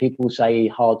people say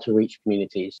hard to reach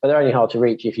communities, but they're only hard to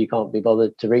reach if you can't be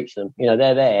bothered to reach them. You know,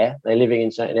 they're there, they're living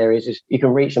in certain areas. You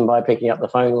can reach them by picking up the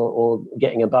phone or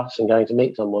getting a bus and going to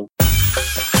meet someone.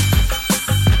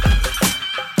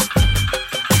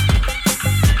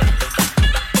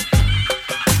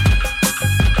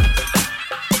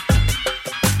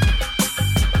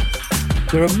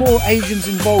 There are more Asians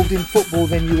involved in football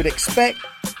than you would expect.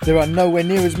 There are nowhere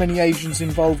near as many Asians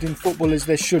involved in football as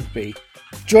there should be.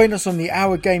 Join us on the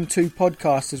Our Game 2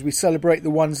 podcast as we celebrate the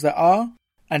ones that are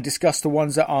and discuss the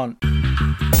ones that aren't.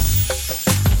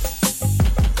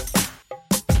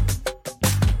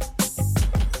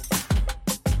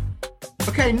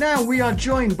 Okay, now we are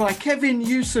joined by Kevin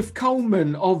Yusuf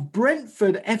Coleman of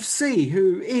Brentford FC,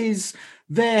 who is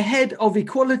their head of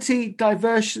equality,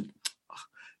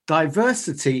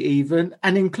 diversity even,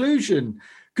 and inclusion.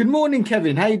 Good morning,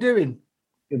 Kevin. How are you doing?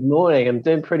 Good morning. I'm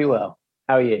doing pretty well.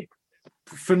 How are you?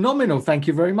 Phenomenal. Thank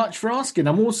you very much for asking.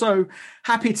 I'm also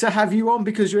happy to have you on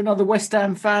because you're another West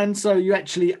Ham fan, so you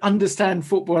actually understand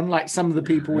football, unlike some of the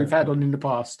people we've had on in the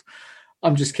past.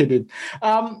 I'm just kidding.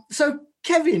 So,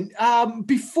 Kevin,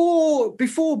 before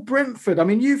Brentford, I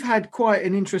mean, you've had quite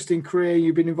an interesting career.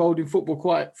 You've been involved in football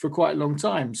for quite a long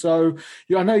time. So,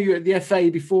 I know you were at the FA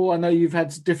before. I know you've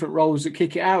had different roles at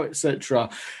Kick It Out, etc.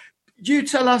 You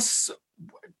tell us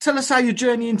how your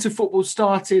journey into football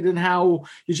started and how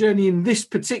your journey in this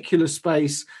particular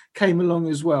space came along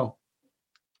as well.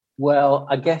 Well,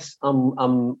 I guess I'm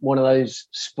one of those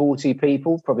sporty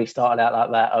people. Probably started out like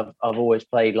that. I've always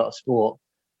played a lot of sport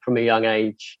from a young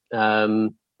age.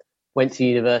 Went to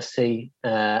university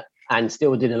and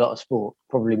still did a lot of sport.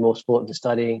 Probably more sport than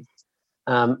studying.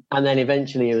 And then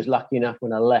eventually, I was lucky enough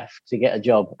when I left to get a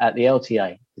job at the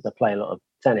LTA because I play a lot of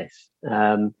tennis.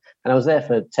 And I was there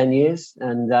for 10 years.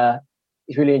 And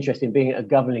it's really interesting. Being at a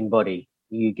governing body,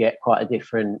 you get quite a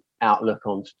different outlook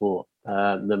on sport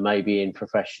than maybe in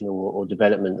professional or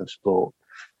development of sport.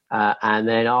 And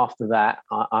then after that,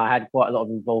 I had quite a lot of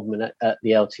involvement at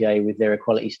the LTA with their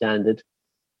equality standard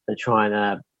and trying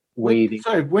to weave.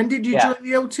 Sorry, when did you join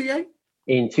the LTA?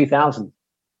 In 2000.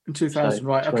 In 2000, so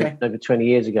right, okay. Over 20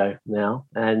 years ago now.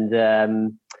 And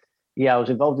I was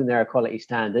involved in their equality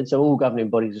standard. So all governing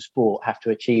bodies of sport have to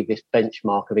achieve this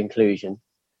benchmark of inclusion.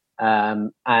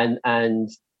 And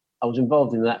I was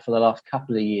involved in that for the last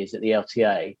couple of years at the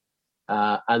LTA.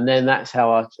 And then that's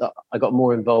how I got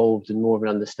more involved and more of an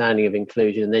understanding of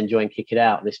inclusion, and then joined Kick It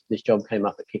Out. This job came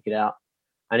up at Kick It Out,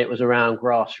 and it was around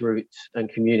grassroots and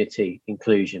community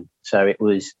inclusion. So it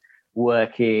was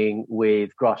working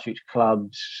with grassroots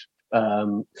clubs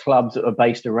that are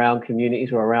based around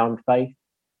communities or around faith.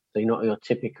 So you're not your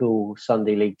typical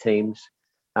Sunday league teams.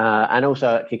 And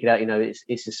also at Kick It Out,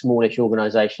 it's a smallish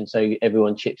organisation, so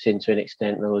everyone chips in to an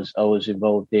extent. And I was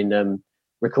involved in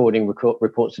recording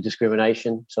reports of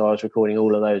discrimination. So I was recording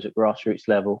all of those at grassroots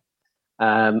level.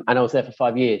 And I was there for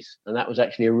 5 years. And that was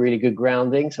actually a really good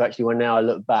grounding. So actually, when now I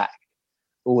look back,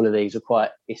 all of these are quite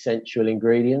essential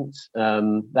ingredients.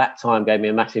 That time gave me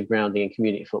a massive grounding in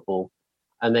community football.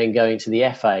 And then going to the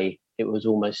FA, it was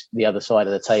almost the other side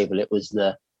of the table. It was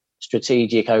the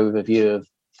strategic overview of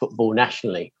football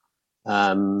nationally.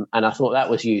 And I thought that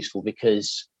was useful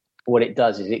because what it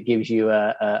does is it gives you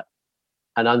an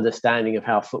understanding of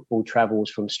how football travels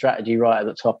from strategy right at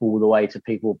the top all the way to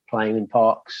people playing in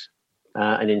parks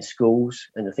and in schools.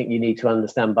 And I think you need to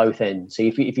understand both ends. So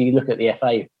if you look at the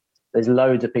FA, there's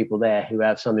loads of people there who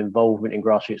have some involvement in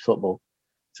grassroots football.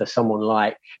 So someone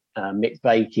like Mick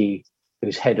Bakey,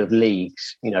 who's head of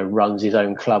leagues, runs his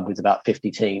own club with about 50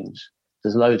 teams.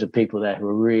 There's loads of people there who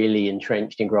are really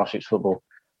entrenched in grassroots football.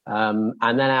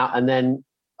 And then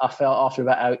I felt after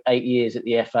about 8 years at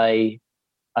the FA,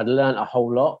 I'd learned a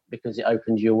whole lot because it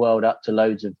opened your world up to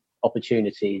loads of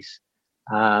opportunities.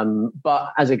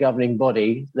 But as a governing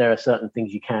body, there are certain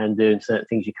things you can do and certain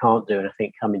things you can't do. And I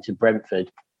think coming to Brentford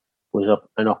was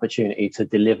an opportunity to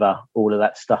deliver all of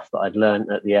that stuff that I'd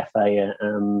learned at the FA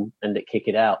and at Kick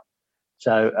It Out.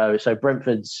 So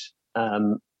Brentford's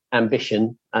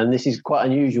ambition, and this is quite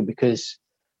unusual because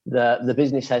the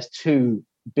business has two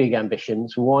big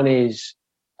ambitions. One is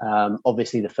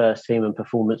obviously the first team and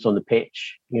performance on the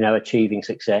pitch, achieving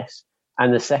success.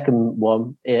 And the second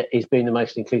one is being the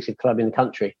most inclusive club in the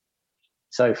country.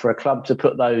 So for a club to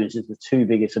put those as the two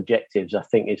biggest objectives, I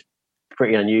think is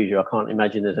pretty unusual. I can't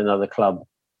imagine there's another club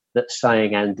that's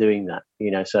saying and doing that.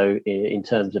 So in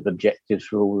terms of objectives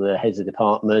for all the heads of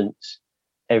departments,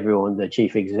 everyone, the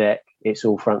chief exec, it's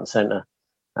all front and centre.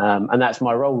 And that's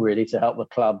my role, really, to help the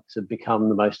club to become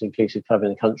the most inclusive club in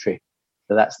the country.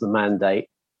 So that's the mandate.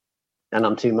 And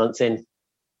I'm 2 months in.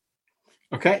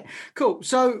 Okay, cool.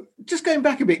 So just going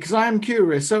back a bit, because I am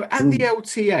curious. So at the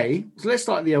LTA, so let's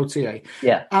start at the LTA.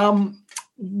 Yeah.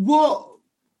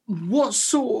 What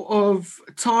sort of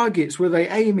targets were they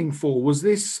aiming for? Was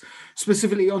this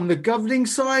specifically on the governing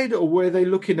side, or were they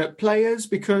looking at players?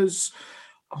 Because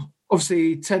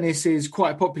obviously tennis is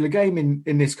quite a popular game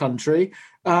in this country.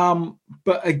 And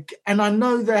I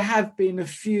know there have been a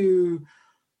few.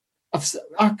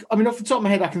 I mean, off the top of my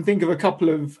head, I can think of a couple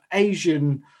of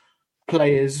Asian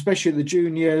players, especially the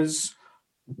juniors,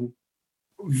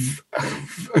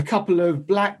 a couple of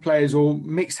black players or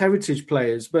mixed heritage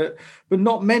players, but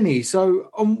not many. So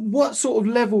on what sort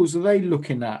of levels are they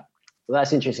looking at? Well,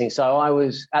 that's interesting. So I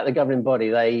was at the governing body.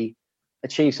 They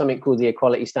achieved something called the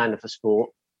Equality Standard for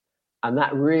Sport. And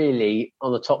that really,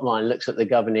 on the top line, looks at the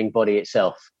governing body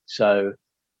itself. So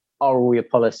are all your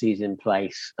policies in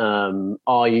place?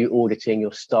 Are you auditing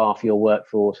your staff, your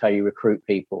workforce, how you recruit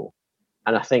people?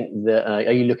 And I think that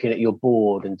are you looking at your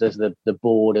board, and does the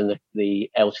board and the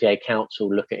LTA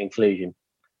council look at inclusion?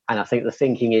 And I think the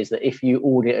thinking is that if you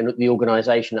audit the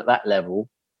organisation at that level,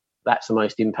 that's the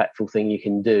most impactful thing you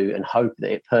can do, and hope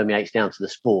that it permeates down to the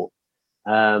sport.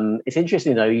 It's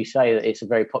interesting, though, you say that it's a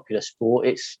very popular sport.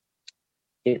 It's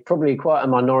probably quite a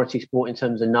minority sport in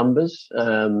terms of numbers.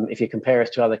 If you compare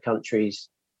us to other countries,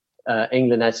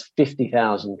 England has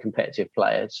 50,000 competitive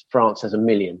players. France has 1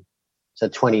 million. So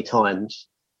 20 times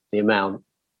the amount.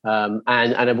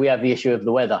 And we have the issue of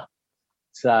the weather.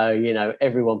 So,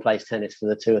 everyone plays tennis for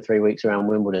the 2 or 3 weeks around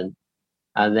Wimbledon.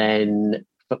 And then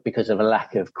because of a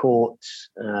lack of courts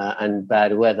and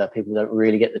bad weather, people don't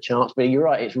really get the chance. But you're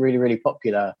right, it's really, really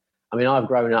popular. I mean, I've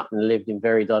grown up and lived in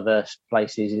very diverse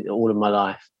places all of my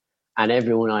life. And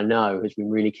everyone I know has been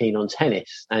really keen on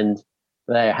tennis. And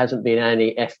there hasn't been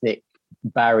any ethnic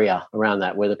barrier around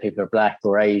that, whether people are black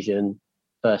or Asian,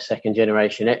 first, second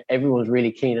generation. Everyone's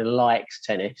really keen and likes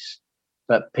tennis,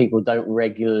 but people don't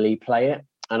regularly play it.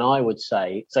 And I would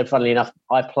say, so funnily enough,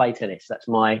 I play tennis. That's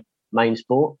my main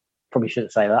sport. Probably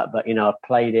shouldn't say that, but, I've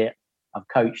played it, I've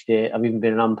coached it, I've even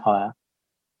been an umpire.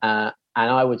 And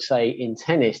I would say in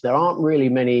tennis, there aren't really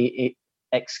many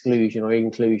exclusion or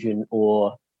inclusion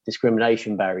or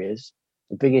discrimination barriers.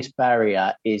 The biggest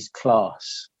barrier is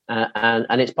class.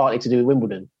 And it's partly to do with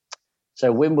Wimbledon. So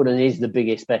Wimbledon is the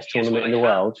biggest, best tournament in the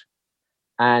world.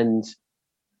 And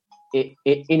it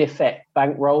in effect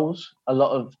bankrolls a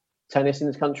lot of tennis in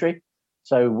this country.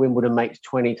 So Wimbledon makes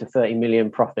 20 to 30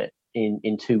 million profit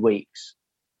in 2 weeks.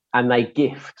 And they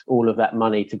gift all of that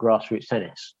money to grassroots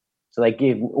tennis. So they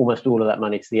give almost all of that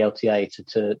money to the LTA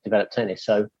to develop tennis.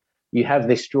 So you have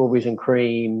this strawberries and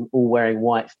cream, all wearing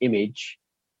white image,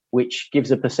 which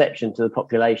gives a perception to the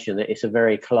population that it's a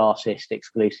very classist,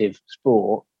 exclusive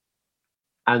sport.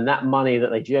 And that money that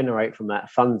they generate from that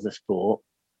funds the sport.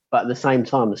 But at the same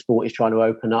time, the sport is trying to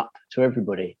open up to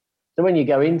everybody. So when you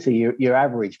go into your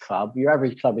average club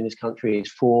in this country is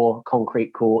 4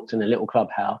 concrete courts and a little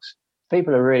clubhouse.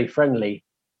 People are really friendly,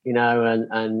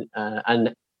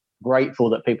 and grateful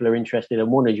that people are interested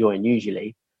and want to join.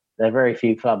 Usually, there are very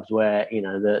few clubs where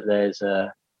there's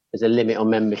a limit on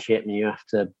membership and you have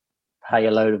to pay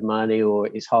a load of money or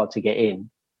it's hard to get in.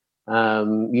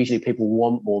 Usually, people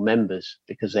want more members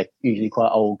because they're usually quite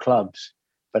old clubs.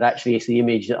 But actually, it's the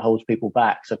image that holds people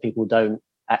back, so people don't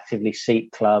actively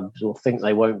seek clubs or think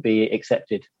they won't be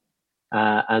accepted.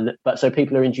 So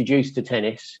people are introduced to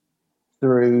tennis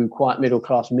through quite middle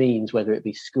class means, whether it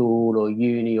be school or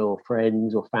uni or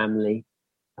friends or family,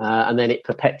 and then it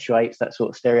perpetuates that sort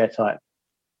of stereotype.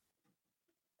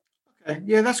 Okay,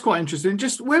 yeah, that's quite interesting.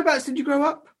 Just whereabouts did you grow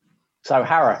up? So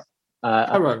Harrow.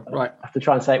 Harrow, right. I have to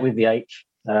try and say it with the H.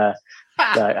 That's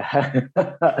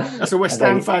a West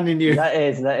Ham fan in you. That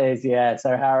is, yeah.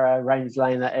 So Harrow, Range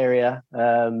Lane, that area,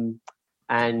 and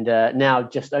now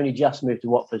only just moved to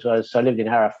Watford. So I lived in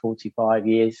Harrow 45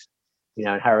 years.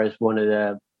 And Harrow's one of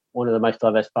the most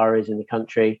diverse boroughs in the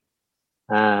country.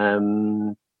 It's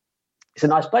a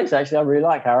nice place, actually. I really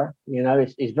like Harrow.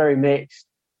 It's very mixed.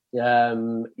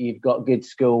 You've got good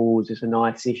schools. It's a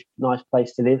nice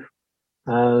place to live.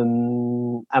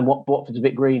 And Watford's a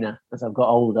bit greener as I've got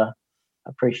older. I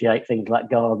appreciate things like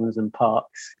gardens and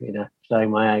parks,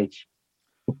 showing my age.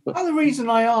 The reason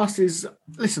I asked is,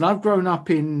 listen, I've grown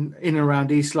up in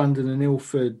around East London and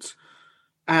Ilford,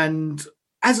 and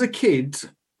as a kid,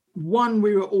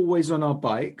 we were always on our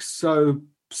bikes. So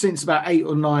since about 8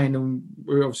 or 9, and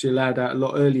we were obviously allowed out a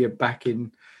lot earlier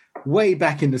way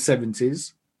back in the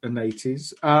 70s and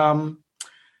 80s.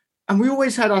 And we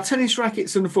always had our tennis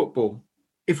rackets and the football.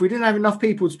 If we didn't have enough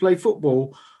people to play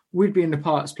football, we'd be in the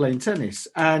parks playing tennis.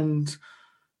 And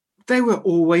they were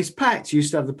always packed. You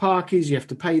used to have the parkies, you have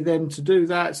to pay them to do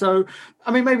that. So,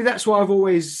 I mean, maybe that's why I've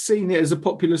always seen it as a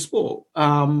popular sport. Yeah,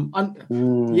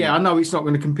 I know it's not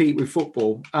going to compete with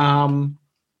football.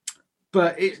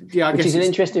 But I Which guess is an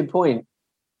interesting point.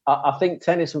 I think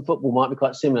tennis and football might be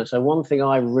quite similar. So one thing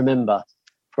I remember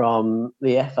from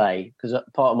the FA, because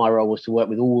part of my role was to work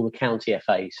with all the county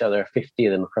FAs, so there are 50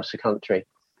 of them across the country.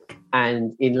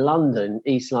 And in London,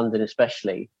 East London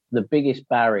especially, the biggest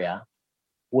barrier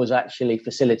was actually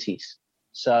facilities.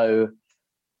 So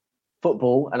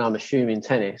football, and I'm assuming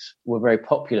tennis, were very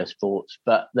popular sports,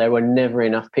 but there were never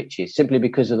enough pitches, simply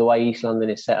because of the way East London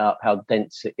is set up, how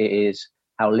dense it is,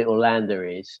 how little land there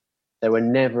is. There were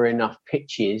never enough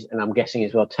pitches, and I'm guessing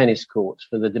as well tennis courts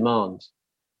for the demands.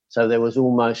 So there was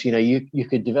almost, you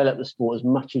could develop the sport as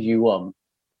much as you want,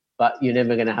 but you're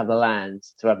never going to have the land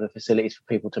to have the facilities for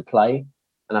people to play.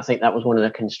 And I think that was one of the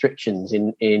constrictions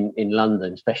in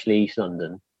London, especially East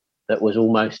London, that was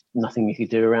almost nothing you could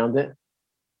do around it.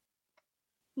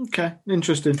 Okay,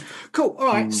 interesting. Cool. All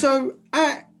right. So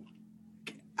at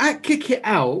Kick It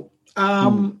Out, I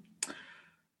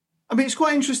mean, it's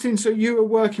quite interesting. So you were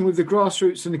working with the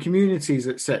grassroots and the communities,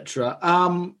 etc.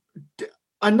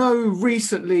 I know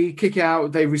recently Kick It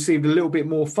Out, they received a little bit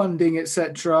more funding,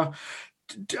 etc.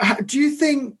 Do you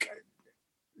think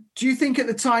at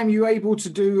the time you were able to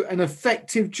do an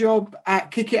effective job at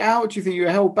Kick It Out? Do you think you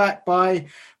were held back by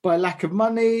lack of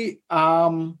money?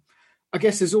 I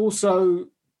guess there's also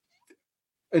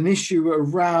an issue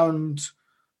around,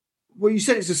 well, you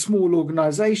said it's a small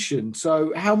organisation,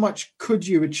 so how much could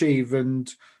you achieve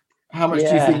and how much do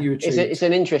you think you achieved? It's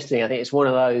an interesting, I think it's one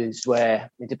of those where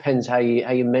it depends how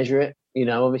you measure it.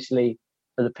 Obviously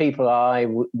for the people I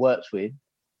worked with,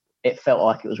 it felt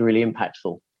like it was really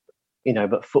impactful,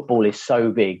 but football is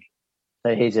so big.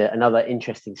 So here's another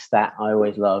interesting stat I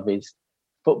always love is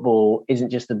football isn't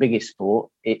just the biggest sport,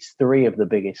 it's 3 of the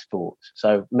biggest sports.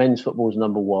 So men's football is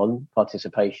number 1,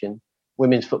 participation.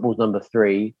 Women's football is number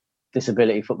 3.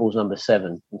 Disability football is number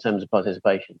 7 in terms of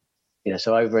participation.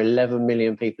 So over 11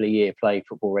 million people a year play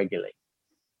football regularly.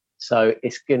 So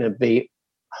it's going to be,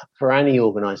 for any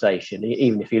organisation,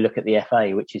 even if you look at the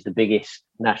FA, which is the biggest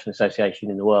national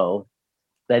association in the world,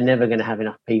 they're never going to have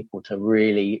enough people to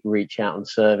really reach out and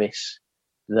service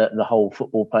the whole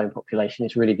football playing population.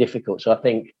 It's really difficult. So I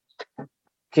think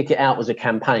Kick It Out was a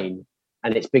campaign,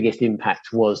 and its biggest impact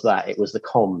was that it was the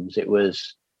comms. It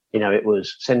was, it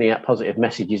was sending out positive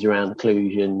messages around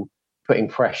inclusion, putting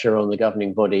pressure on the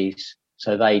governing bodies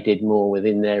so they did more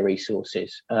within their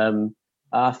resources.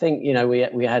 I think,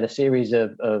 we had a series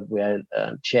of we had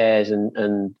chairs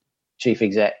and chief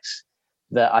execs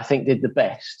that I think did the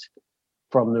best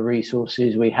from the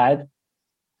resources we had.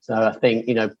 So I think,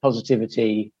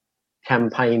 positivity,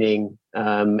 campaigning,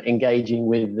 engaging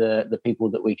with the people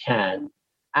that we can,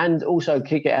 and also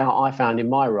Kick It Out, I found in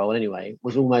my role anyway,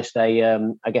 was almost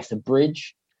a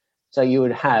bridge. So you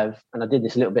would have, and I did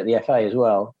this a little bit at the FA as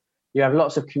well, you have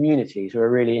lots of communities who are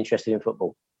really interested in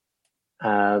football.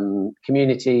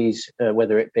 Communities,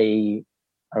 whether it be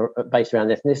based around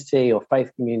ethnicity or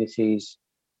faith communities,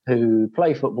 who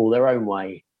play football their own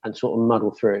way and sort of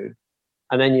muddle through.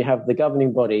 And then you have the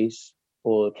governing bodies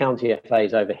or county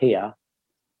FAs over here,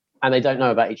 and they don't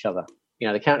know about each other.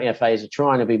 The county FAs are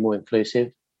trying to be more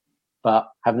inclusive, but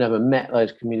have never met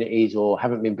those communities or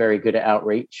haven't been very good at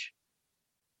outreach,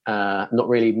 not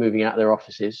really moving out of their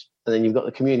offices. And then you've got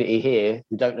the community here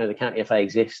who don't know the county FA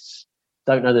exists,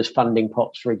 don't know there's funding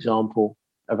pots, for example,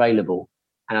 available.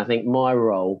 And I think my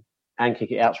role, and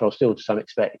Kick It Out's role still to some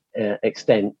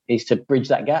extent, is to bridge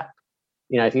that gap.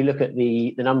 If you look at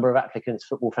the number of applicants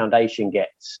Football Foundation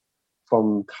gets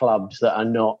from clubs that are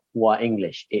not white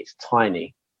English, it's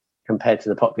tiny compared to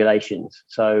the populations.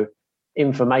 So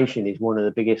information is one of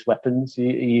the biggest weapons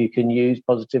you can use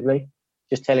positively.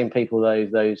 Just telling people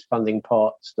those funding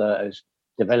pots, those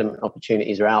development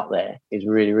opportunities are out there is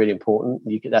really, really important.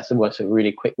 That's almost a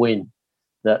really quick win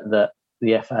that the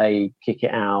FA, Kick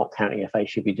It Out, county FA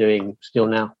should be doing still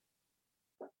now.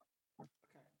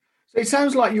 So it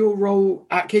sounds like your role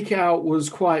at Kick It Out was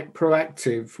quite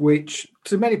proactive, which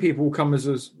to many people will come as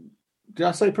a... Did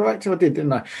I say proactive? I did,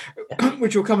 didn't I? Yeah.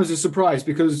 Which will come as a surprise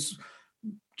because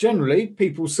generally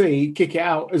people see Kick It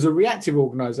Out as a reactive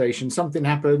organisation. Something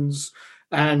happens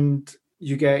and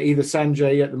you get either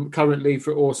Sanjay currently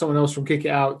or someone else from Kick It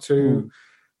Out to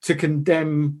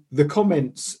condemn the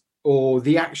comments or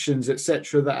the actions,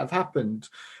 etc., that have happened.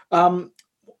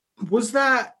 Was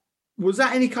that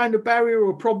any kind of barrier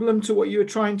or problem to what you were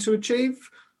trying to achieve?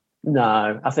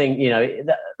 No, I think,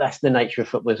 that's the nature of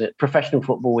football, is it? Professional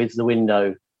football is the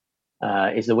window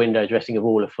is the window dressing of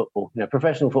all of football.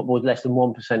 Professional football is less than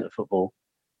 1% of football,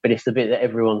 but it's the bit that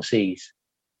everyone sees.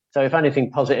 So if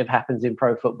anything positive happens in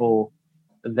pro football,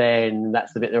 then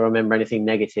that's the bit they'll remember. Anything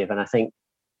negative. And I think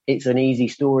it's an easy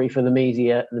story for the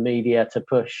media to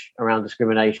push around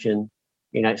discrimination.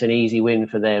 It's an easy win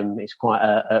for them. It's quite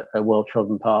a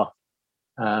well-trodden path.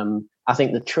 I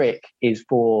think the trick is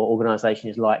for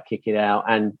organisations like Kick It Out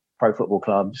and pro football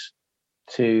clubs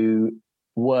to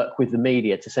work with the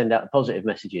media to send out the positive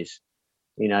messages.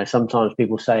 Sometimes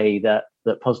people say that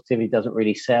positivity doesn't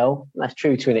really sell. That's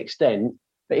true to an extent,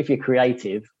 but if you're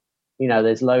creative,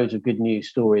 there's loads of good news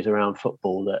stories around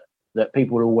football that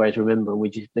people will always remember, and we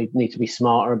just need to be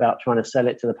smarter about trying to sell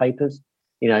it to the papers.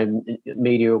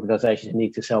 Media organisations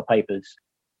need to sell papers,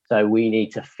 so we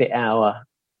need to fit our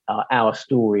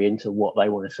story into what they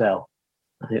want to sell.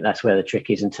 I think that's where the trick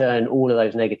is, and turn all of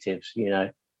those negatives.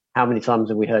 How many times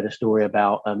have we heard a story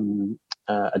about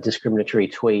a discriminatory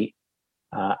tweet,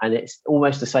 and it's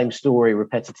almost the same story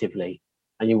repetitively,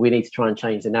 and we need to try and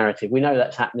change the narrative. We know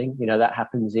that's happening. That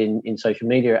happens in social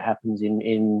media. It happens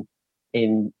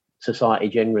in society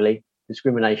generally.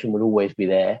 Discrimination will always be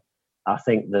there. I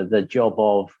think the job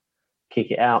of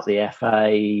Kick It Out, the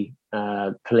FA,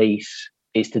 police,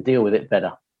 is to deal with it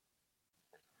better.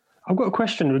 I've got a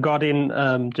question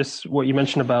regarding just what you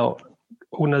mentioned about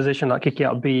organisation like Kick It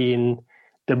Out being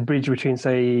the bridge between,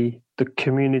 say, the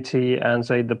community and,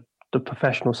 say, the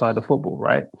professional side of football,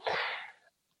 right?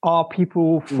 Are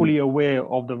people fully aware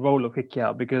of the role of Kick It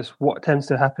Out? Because what tends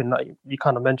to happen, like you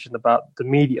kind of mentioned about the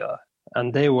media,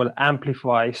 and they will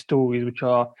amplify stories which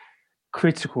are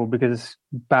critical because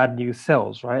bad news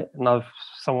sells, right? And I've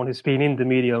someone who's been in the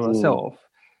media myself,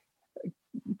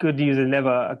 good news is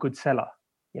never a good seller.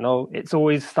 It's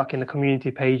always stuck in the community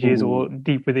pages or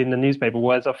deep within the newspaper,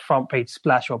 whereas a front page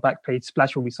splash or back page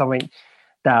splash will be something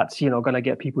that's, going to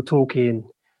get people talking,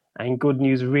 and good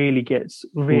news really gets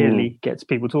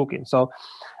people talking. So,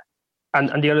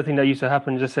 and the other thing that used to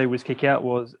happen, just say with Kick Out,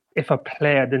 was if a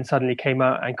player then suddenly came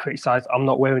out and criticised, I'm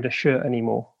not wearing the shirt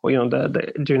anymore, or,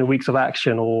 during the weeks of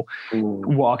action, or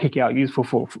what are Kick Out useful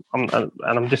for? And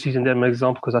I'm just using them as an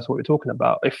example because that's what we're talking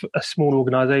about. If a small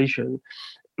organisation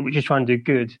which is trying to do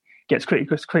good gets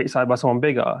criticised by someone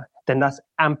bigger, then that's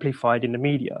amplified in the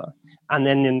media. And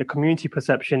then in the community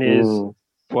perception is,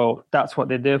 well, that's what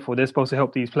they're there for. They're supposed to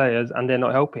help these players and they're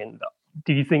not helping.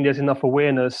 Do you think there's enough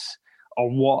awareness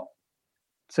of what,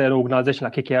 say, an organisation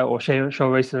like Kick It Out or Show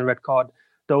Racism and Red Card,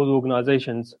 those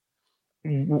organisations,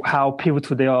 how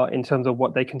pivotal they are in terms of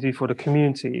what they can do for the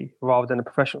community rather than the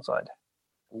professional side?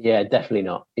 Yeah, definitely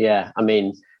not. Yeah, I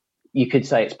mean, you could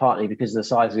say it's partly because of the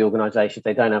size of the organisation.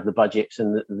 They don't have the budgets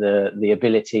and the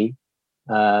ability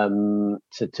to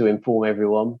inform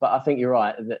everyone. But I think you're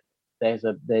right that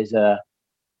there's a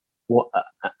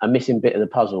missing bit of the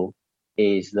puzzle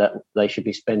is that they should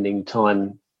be spending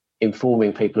time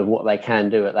informing people of what they can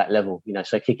do at that level.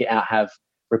 So Kick It Out have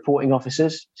reporting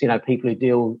officers, people who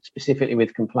deal specifically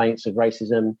with complaints of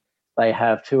racism. They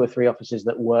have 2 or 3 officers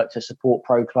that work to support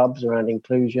pro clubs around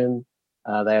inclusion.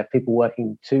 They have people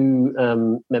working,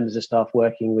 2 members of staff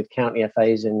working with county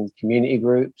FAs and community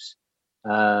groups.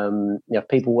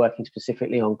 People working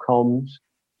specifically on comms.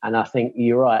 And I think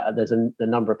you're right. There's a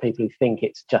number of people who think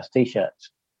it's just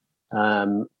T-shirts.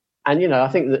 And I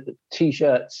think that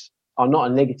T-shirts are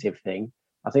not a negative thing.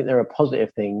 I think they're a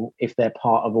positive thing if they're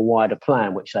part of a wider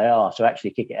plan, which they are. So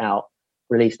actually Kick It Out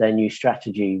released their new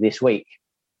strategy this week.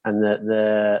 And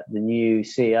the new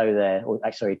CEO there,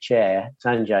 chair,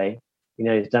 Sanjay,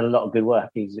 he's done a lot of good work.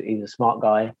 He's a smart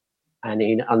guy, and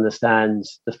he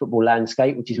understands the football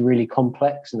landscape, which is really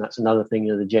complex. And that's another thing,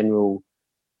 the general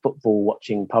football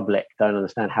watching public don't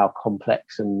understand how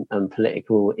complex and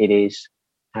political it is,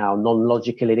 how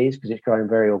non-logical it is, because it's growing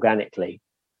very organically.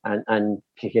 And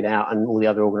Kick It Out and all the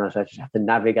other organisations have to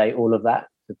navigate all of that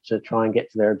to try and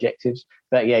get to their objectives.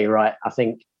 But yeah, you're right. I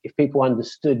think if people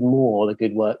understood more the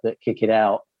good work that Kick It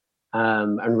Out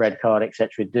and Red Card,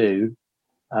 etc. do,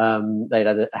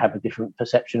 they'd have a different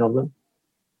perception of them.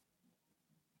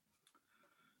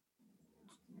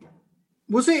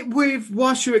 Was it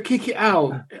whilst you were at Kick It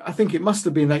Out, I think it must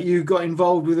have been that you got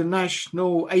involved with the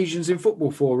National Asians in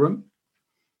Football Forum?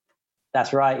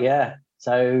 That's right, yeah.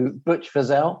 So Butch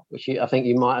Fazell, which I think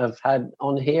you might have had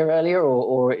on here earlier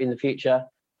or in the future,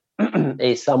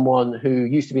 is someone who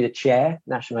used to be the chair,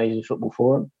 National Asians Football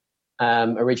Forum.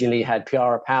 Originally had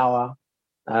Piara Power,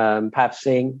 Pav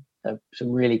Singh,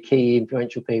 some really key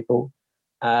influential people.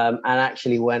 And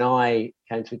actually when I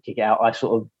came to Kick It Out, I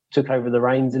sort of took over the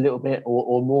reins a little bit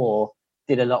or more,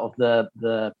 did a lot of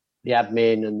the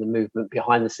admin and the movement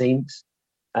behind the scenes.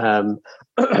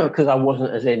 because I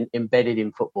wasn't as embedded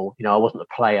in football. I wasn't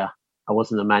a player. I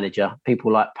wasn't a manager.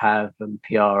 People like Pav and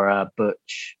Piara,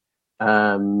 Butch,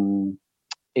 Imral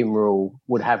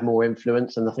would have more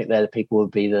influence, and I think they're the people who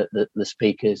would be the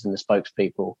speakers and the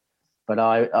spokespeople. But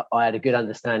I had a good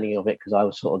understanding of it because I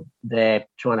was sort of there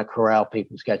trying to corral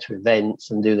people to go to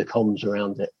events and do the comms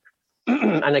around it.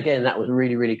 And again, that was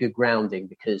really, really good grounding,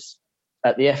 because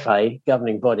at the FA,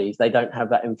 governing bodies, they don't have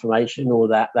that information or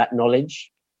that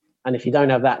knowledge. And if you don't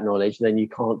have that knowledge, then you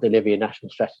can't deliver your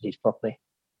national strategies properly.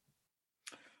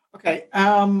 Okay.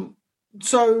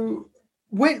 So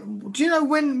when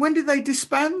did they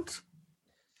disband?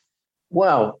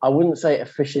 Well, I wouldn't say it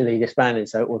officially disbanded,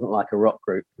 so it wasn't like a rock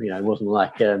group. It wasn't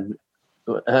like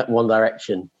One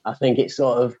Direction. I think it's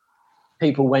sort of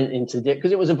people went into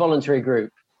because it was a voluntary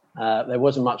group. There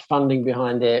wasn't much funding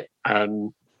behind it.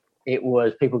 It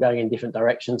was people going in different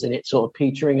directions, and it's sort of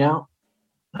petering out.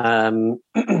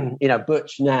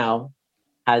 Butch now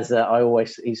has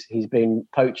he's been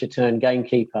poacher turned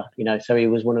gamekeeper. So he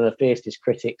was one of the fiercest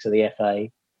critics of the FA.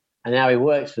 And now he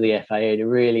works for the FA in a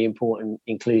really important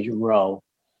inclusion role.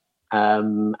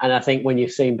 And I think when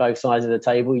you've seen both sides of the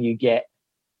table, you get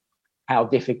how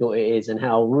difficult it is and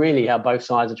how both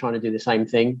sides are trying to do the same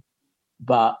thing.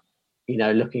 But,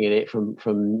 looking at it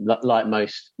from like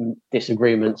most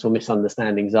disagreements or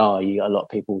misunderstandings are, you got a lot of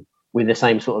people with the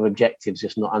same sort of objectives,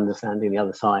 just not understanding the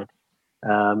other side.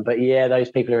 But yeah,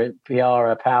 those people are in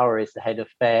Piara. Power is the head of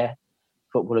FAIR,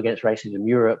 Football Against Racism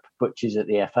Europe. Butch is at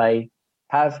the FA.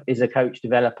 Pav is a coach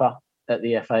developer at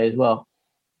the FA as well.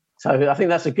 So I think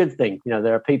that's a good thing.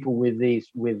 There are people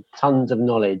with tons of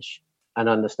knowledge and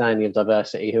understanding of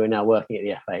diversity who are now working at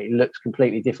the FA. It looks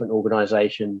completely different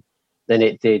organisation than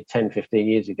it did 10, 15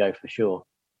 years ago, for sure.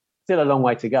 Still a long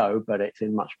way to go, but it's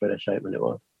in much better shape than it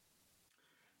was.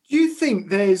 Do you think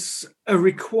there's a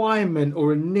requirement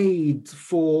or a need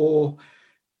for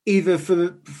either for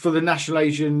the National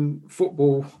Asian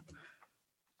Football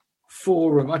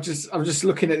Forum? I'm just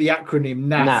looking at the acronym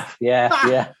NAF. NAF,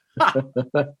 yeah.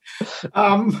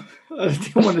 I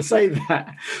didn't want to say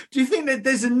that. Do you think that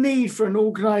there's a need for an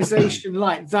organisation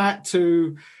like that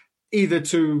to either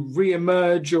to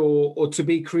re-emerge or to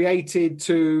be created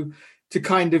to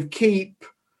kind of keep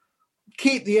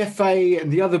the FA and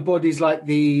the other bodies like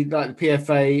the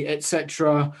PFA,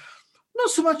 etc., not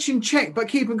so much in check, but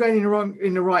keep them going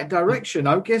in the right direction?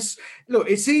 I guess. Look,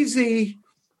 it's easy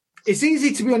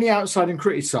to be on the outside and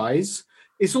criticise.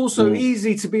 It's also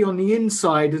easy to be on the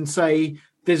inside and say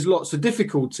there's lots of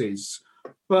difficulties.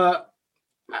 But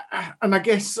I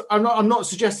guess I'm not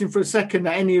suggesting for a second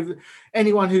that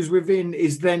anyone who's within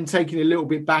is then taking a little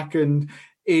bit back and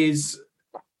is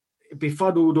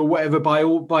befuddled or whatever by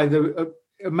the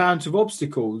amount of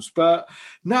obstacles. But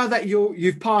now that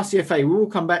you've passed the FA, we'll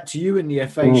come back to you in the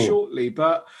FA shortly.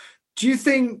 But do you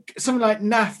think something like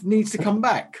NAF needs to come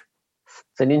back?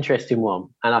 It's an interesting one.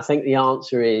 And I think the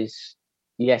answer is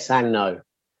yes and no.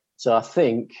 So I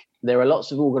think there are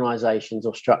lots of organisations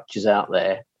or structures out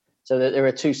there. So that there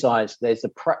are two sides. There's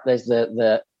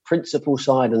the principle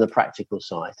side and the practical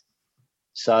side.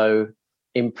 So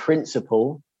in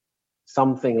principle,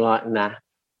 something like NAF,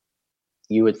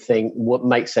 you would think what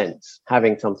makes sense,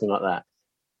 having something like that.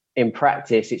 In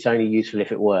practice, it's only useful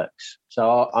if it works.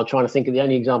 So I'm trying to think of the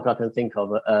only example I can think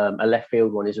of, a left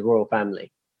field one, is a royal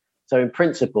family. So in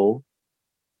principle,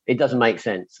 it doesn't make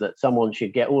sense that someone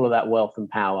should get all of that wealth and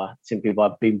power simply by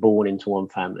being born into one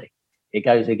family. It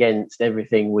goes against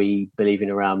everything we believe in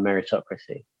around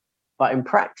meritocracy. But in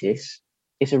practice,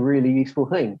 it's a really useful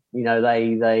thing.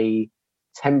 They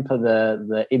temper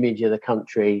the image of the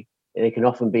country. They can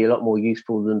often be a lot more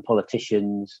useful than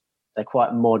politicians. They're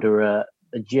quite moderate.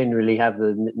 They generally have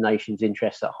the nation's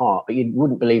interests at heart, but you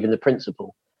wouldn't believe in the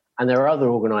principle. And there are other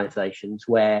organisations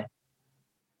where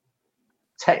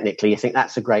technically you think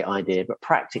that's a great idea, but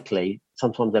practically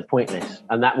sometimes they're pointless.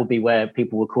 And that would be where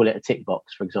people would call it a tick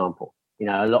box, for example.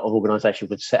 A lot of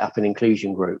organisations would set up an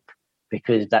inclusion group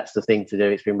because that's the thing to do.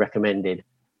 It's been recommended.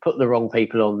 Put the wrong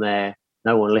people on there.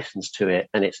 No one listens to it,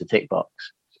 and it's a tick box.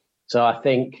 So I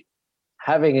think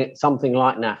having something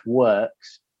like NAF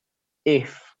works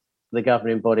if the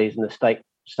governing bodies and the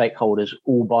stakeholders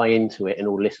all buy into it and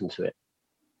all listen to it.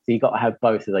 So you've got to have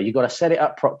both of those. You've got to set it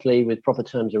up properly with proper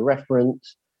terms of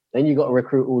reference. Then you've got to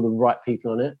recruit all the right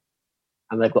people on it,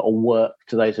 and they've got to work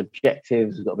to those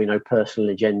objectives. There's got to be no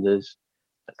personal agendas.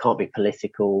 It can't be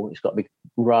political. It's got to be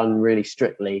run really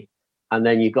strictly. And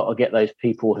then you've got to get those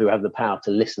people who have the power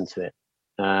to listen to it.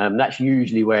 That's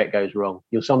usually where it goes wrong.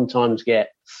 You'll sometimes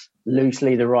get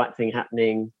loosely the right thing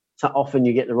happening. So often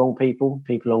you get the wrong people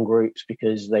on groups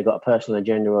because they've got a personal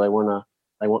agenda or they want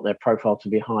They want their profile to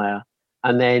be higher.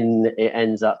 And then it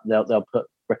ends up, they'll put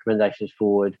recommendations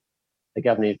forward. The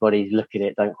governing bodies look at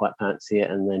it, don't quite fancy it,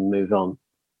 and then move on.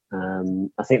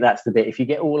 I think that's the bit. If you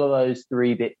get all of those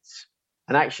three bits,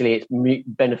 and actually it's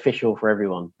beneficial for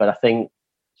everyone, but I think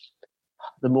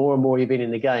the more and more you've been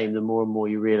in the game, the more and more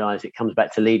you realise it comes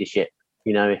back to leadership.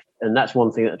 And that's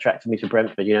one thing that attracted me to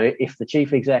Brentford. If the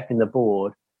chief exec and the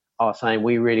board are saying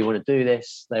we really want to do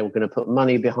this, they're going to put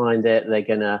money behind it, they're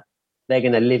going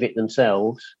to live it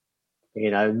themselves,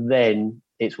 then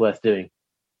it's worth doing.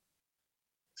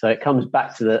 So it comes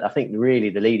back to I think really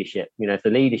the leadership. If the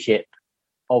leadership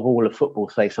of all of football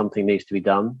say something needs to be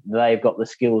done, they've got the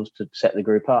skills to set the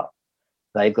group up.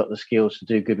 They've got the skills to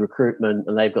do good recruitment,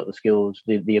 and they've got the skills,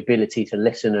 the ability to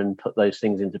listen and put those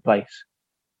things into place.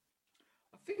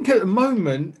 I think at the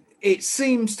moment, it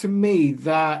seems to me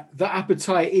that the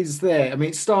appetite is there. I mean,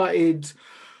 it started,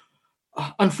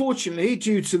 unfortunately,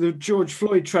 due to the George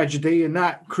Floyd tragedy, and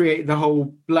that created the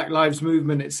whole Black Lives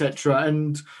Movement, etc.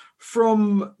 And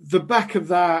from the back of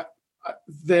that,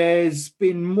 there's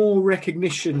been more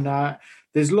recognition that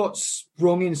there's lots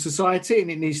wrong in society and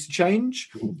it needs to change.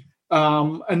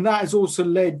 And that has also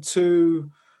led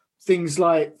to things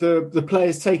like the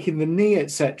players taking the knee,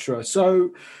 etc.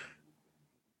 So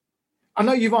I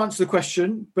know you've answered the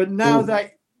question, but now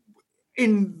that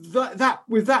in that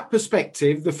with that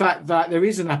perspective, the fact that there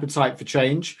is an appetite for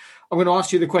change, I'm going to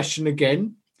ask you the question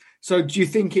again. So do you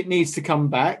think it needs to come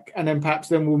back? And then perhaps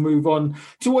we'll move on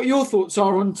to what your thoughts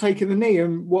are on taking the knee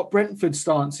and what Brentford's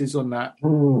stance is on that.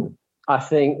 I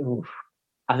think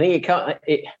it can't.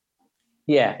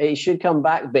 It should come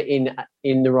back, but in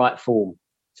the right form.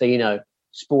 So,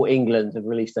 Sport England have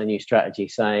released their new strategy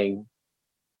saying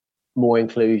more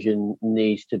inclusion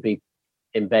needs to be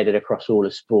embedded across all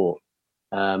of sport.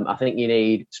 I think you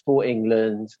need Sport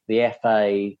England, the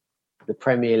FA, the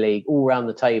Premier League, all around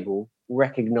the table,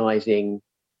 recognising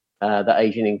that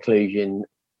Asian inclusion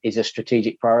is a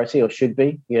strategic priority, or should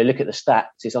be. Look at the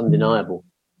stats; it's undeniable.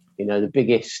 The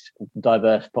biggest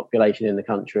diverse population in the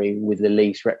country with the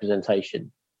least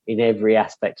representation in every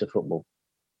aspect of football.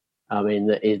 I mean,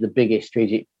 that is the biggest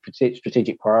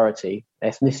strategic priority,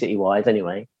 ethnicity-wise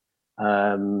anyway,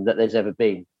 that there's ever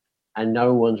been. And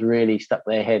no one's really stuck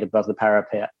their head above the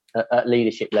parapet at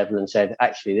leadership level and said,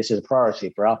 actually, this is a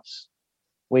priority for us.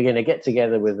 We're going to get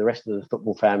together with the rest of the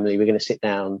football family. We're going to sit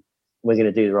down. We're going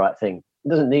to do the right thing. It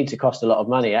doesn't need to cost a lot of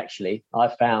money, actually. I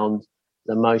found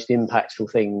the most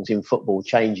impactful things in football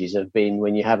changes have been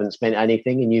when you haven't spent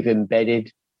anything and you've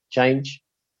embedded change.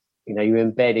 You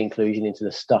embed inclusion into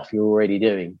the stuff you're already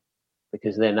doing,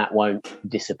 because then that won't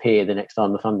disappear the next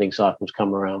time the funding cycles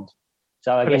come around.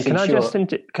 So I guess can I just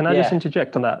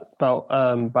interject on that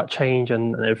about change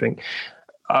and everything?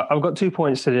 I've got 2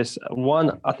 points to this.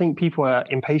 One, I think people are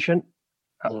impatient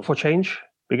for change,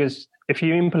 because if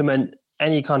you implement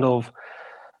any kind of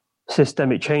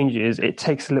systemic changes, it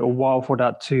takes a little while for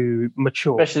that to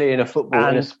mature, especially in a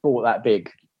sport that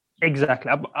big.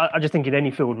 Exactly. I just think in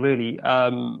any field, really. I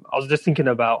was just thinking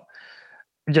about,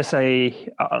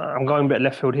 I'm going a bit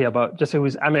left field here, but just say it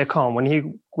was Amir Khan when he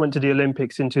went to the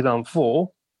Olympics in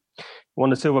 2004,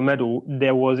 won the silver medal.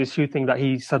 There was this huge thing that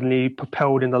he suddenly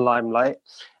propelled in the limelight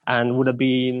and would have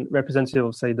been representative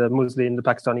of, say, the Muslim, the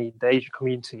Pakistani, the Asian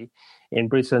community in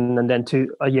Britain, and then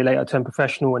a year later turned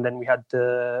professional. And then we had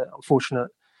the unfortunate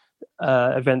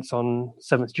events on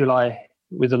 7th July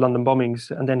with the London bombings.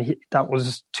 And then that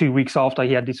was 2 weeks after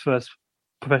he had his first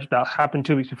that happened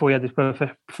 2 weeks before he had his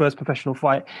first professional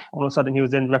fight. All of a sudden, he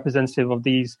was then representative of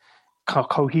these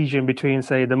cohesion between,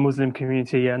 say, the Muslim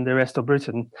community and the rest of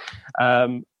Britain.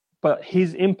 But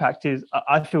his impact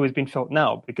I feel, has been felt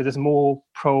now, because there's more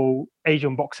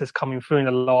pro-Asian boxers coming through in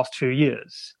the last 2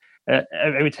 years.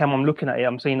 Every time I'm looking at it,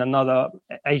 I'm seeing another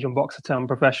Asian boxer turn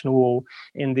professional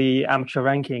in the amateur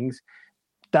rankings.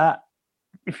 That,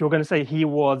 if you're going to say he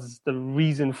was the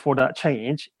reason for that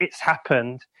change, it's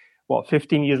happened,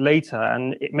 15 years later.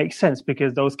 And it makes sense,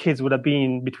 because those kids would have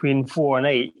been between 4 and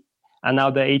 8, and now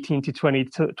they're 18 to 20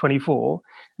 to 24.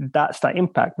 That's that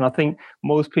impact. And I think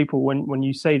most people, when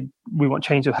you say we want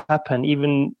change to happen,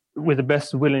 even with the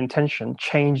best will and intention,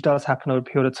 change does happen over a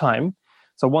period of time.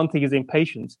 So one thing is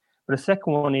impatience. But the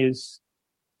second one is,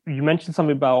 you mentioned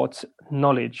something about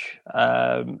knowledge.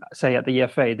 Say at the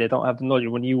EFA, they don't have the knowledge.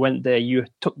 When you went there, you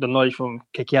took the knowledge from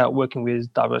kicking out, working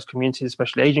with diverse communities,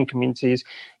 especially Asian communities,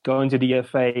 going to the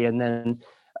EFA, and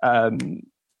then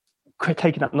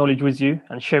taking that knowledge with you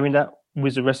and sharing that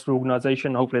with the rest of the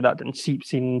organisation. Hopefully that then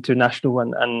seeps into national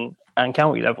and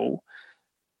county level.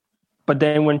 But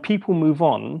then when people move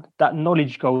on, that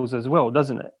knowledge goes as well,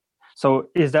 doesn't it? So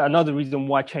is that another reason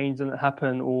why change doesn't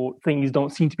happen, or things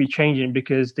don't seem to be changing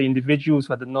because the individuals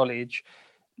who had the knowledge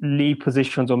leave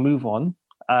positions or move on,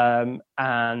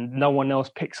 and no one else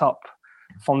picks up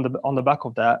on the back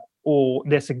of that, or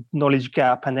there's a knowledge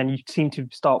gap, and then you seem to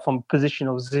start from a position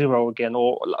of zero again,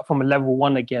 or from a level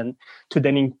one again, to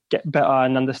then get better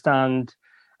and understand,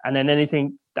 and then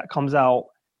anything that comes out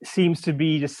seems to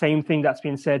be the same thing that's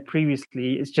been said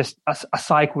previously. It's just a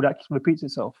cycle that repeats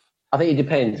itself. I think it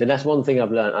depends, and that's one thing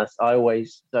I've learned. I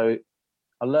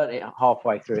learned it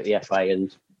halfway through at the FA,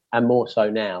 and more so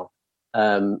now.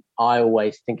 I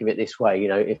always think of it this way: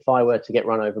 if I were to get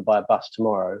run over by a bus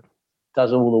tomorrow,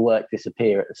 does all the work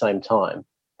disappear at the same time?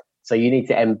 So you need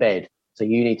to embed. So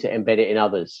you need to embed it in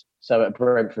others. So at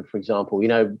Brentford, for example,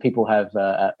 people have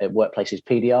at workplaces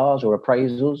PDRs or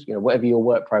appraisals. Whatever your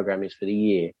work program is for the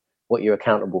year, what you're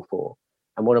accountable for.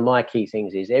 And one of my key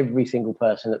things is every single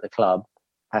person at the club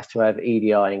has to have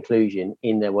EDI inclusion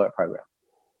in their work program.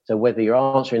 So whether you're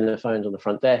answering the phones on the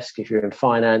front desk, if you're in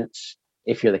finance,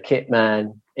 if you're the kit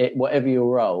man, whatever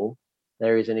your role,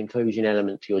 there is an inclusion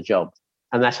element to your job.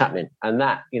 And that's happening. And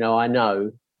that, I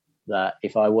know that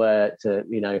if I were to,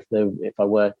 if I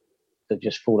were to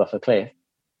just fall off a cliff,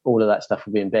 all of that stuff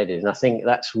would be embedded. And I think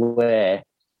that's where,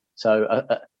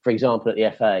 for example, at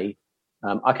the FA,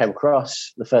 I came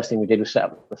across, the first thing we did was set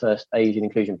up the first Asian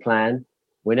inclusion plan.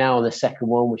 We're now on the second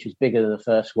one, which is bigger than the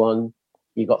first one.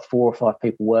 You've got 4 or 5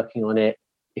 people working on it.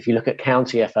 If you look at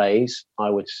county FAs, I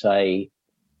would say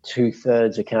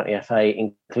 2/3 of county FA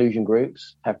inclusion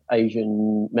groups have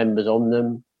Asian members on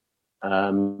them.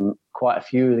 Quite a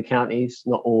few of the counties,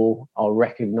 not all, are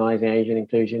recognising Asian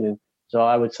inclusion. And so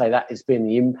I would say that has been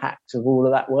the impact of all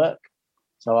of that work.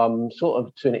 So I'm sort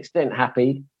of, to an extent,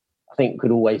 happy. I think we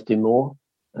could always do more.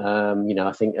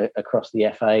 I think across the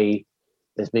FA,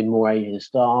 there's been more Asian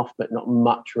staff, but not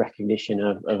much recognition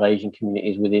of Asian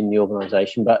communities within the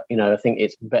organisation. But, I think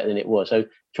it's better than it was. So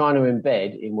trying to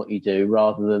embed in what you do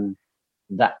rather than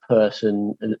that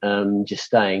person just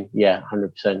staying,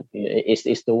 100%.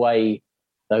 It's the way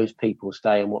those people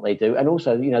stay and what they do. And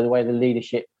also, the way the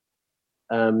leadership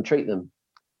treat them.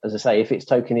 As I say, if it's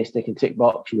tokenistic and tick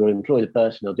box, you'll employ the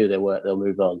person, they'll do their work, they'll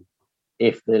move on.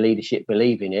 If the leadership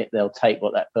believe in it, they'll take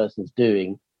what that person's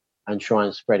doing and try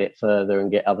and spread it further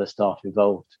and get other staff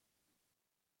involved.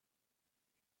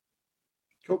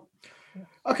 Cool.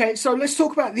 Okay, so let's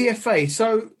talk about the FA.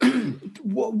 So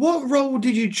what role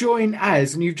did you join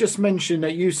as? And you've just mentioned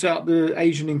that you set up the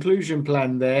Asian inclusion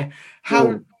plan there.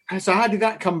 How did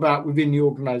that come about within the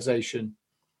organisation?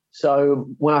 So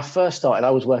when I first started, I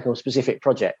was working on specific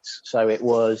projects. So it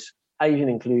was Asian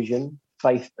inclusion,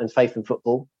 faith and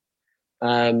football.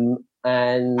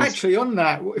 And actually, on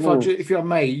that, if I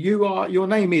may, your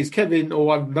name is Kevin,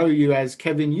 or I know you as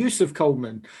Kevin Yusuf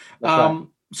Coleman. Right.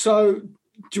 So,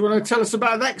 do you want to tell us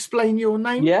about that? Explain your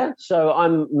name. Yeah. So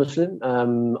I'm Muslim.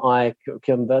 I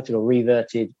converted or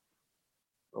reverted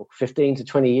 15 to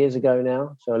 20 years ago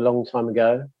now. So a long time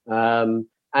ago.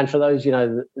 And for those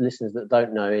listeners that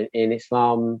don't know, in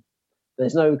Islam,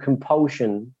 there's no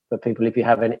compulsion for people if you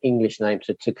have an English name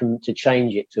to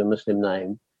change it to a Muslim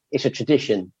name. It's a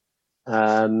tradition.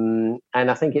 And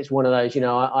I think it's one of those,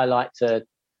 I like to,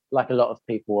 like a lot of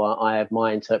people, I have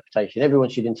my interpretation. Everyone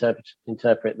should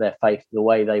interpret their faith the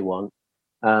way they want.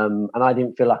 And I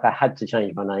didn't feel like I had to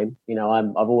change my name.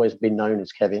 I've always been known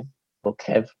as Kevin, or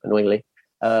Kev, annoyingly.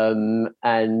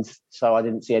 And so I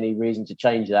didn't see any reason to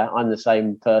change that. I'm the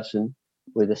same person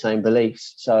with the same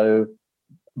beliefs. So,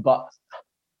 but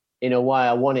in a way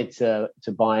I wanted to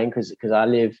buy in because I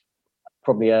live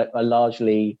probably a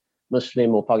largely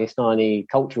Muslim or Pakistani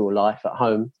cultural life at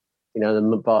home.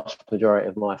 The vast majority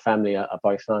of my family are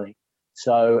Pakistani.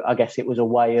 So I guess it was a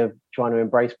way of trying to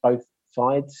embrace both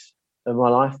sides of my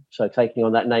life. So taking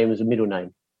on that name as a middle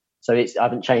name. So I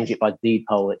haven't changed it by deed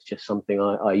poll. It's just something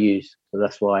I use. So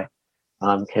that's why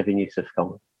I'm Kevin Yusuf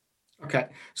Coleman. Okay.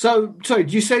 So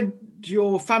you said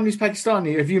your family's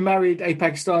Pakistani. Have you married a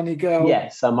Pakistani girl?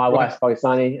 Yes. So my wife's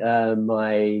Pakistani.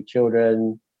 My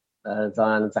children,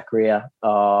 Zion and Zakaria,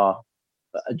 are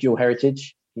a dual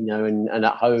heritage, and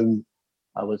at home,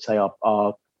 I would say our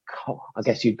I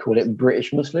guess you'd call it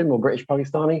British Muslim or British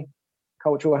Pakistani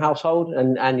cultural household.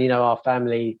 And our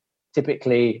family,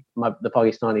 typically the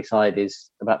Pakistani side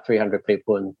is about 300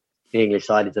 people and the English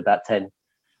side is about 10.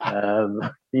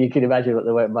 You can imagine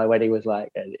what my wedding was like.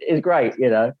 It's great,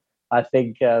 I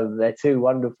think they're two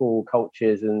wonderful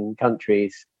cultures and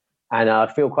countries. And I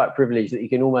feel quite privileged that you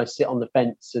can almost sit on the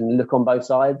fence and look on both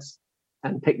sides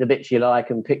and pick the bits you like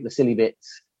and pick the silly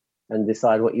bits and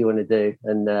decide what you want to do.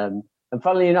 And And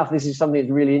funnily enough, this is something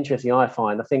that's really interesting, I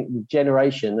find. I think the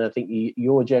generation, I think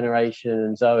your generation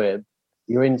and Zoe,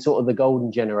 you're in sort of the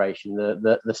golden generation,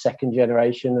 the second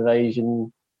generation of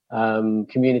Asian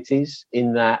communities,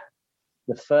 in that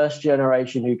the first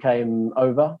generation who came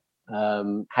over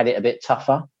had it a bit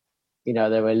tougher. You know,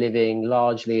 they were living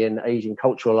largely in Asian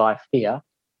cultural life here.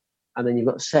 And then you've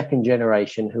got the second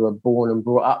generation who are born and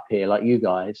brought up here, like you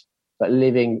guys, but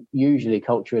living usually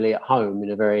culturally at home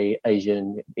in a very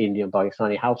Asian, Indian,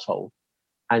 Pakistani household.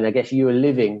 And I guess you are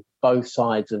living both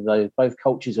sides of both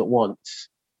cultures at once.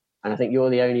 And I think you're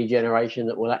the only generation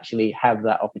that will actually have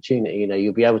that opportunity. You know,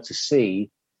 you'll be able to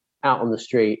see out on the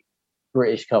street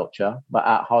British culture, but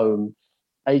at home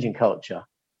Asian culture.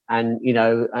 And, you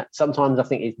know, sometimes I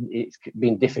think it's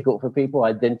been difficult for people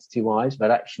identity-wise,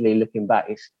 but actually looking back,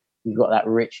 you've got that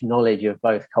rich knowledge of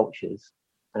both cultures.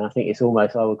 And I think it's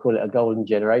almost, I would call it a golden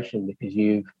generation, because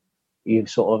you've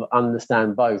sort of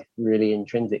understand both really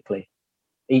intrinsically.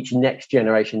 Each next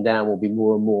generation down will be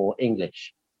more and more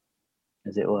English,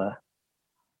 as it were.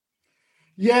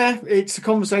 Yeah, it's a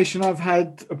conversation I've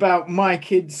had about my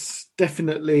kids,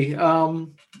 definitely.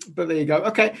 But there you go.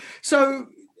 Okay, so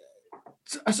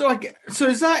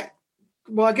is that?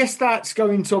 Well, I guess that's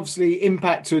going to obviously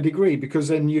impact to a degree, because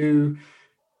then you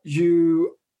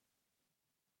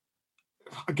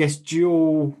I guess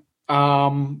dual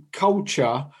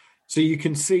culture, so you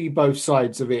can see both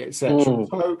sides of it, etc.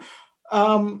 So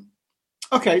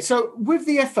okay, so with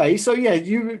the FA, so yeah,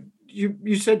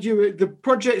 you said the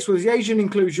projects was the Asian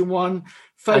inclusion one,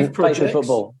 faith projects.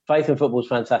 Faith and football is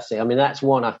fantastic. I mean, that's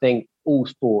one, I think all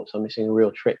sports are missing a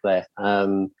real trick there.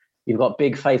 You've got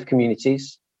big faith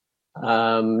communities,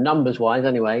 numbers wise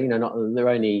anyway, you know, they're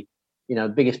only, you know,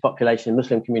 biggest population in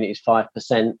Muslim community is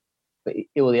 5%, but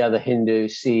all the other Hindu,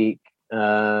 Sikh,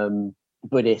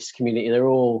 Buddhist community, they're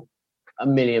all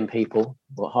 1 million people,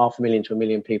 or 500,000 to 1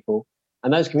 million people.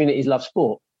 And those communities love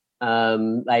sport.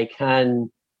 They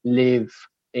can live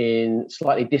in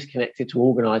slightly disconnected to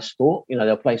organised sport. You know,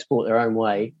 they'll play sport their own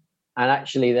way. And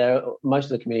actually, most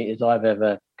of the communities I've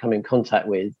ever come in contact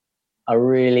with are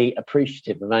really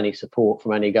appreciative of any support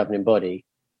from any governing body.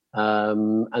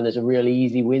 And there's a really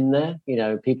easy win there. You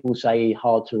know, people say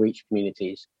hard to reach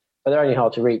communities, but they're only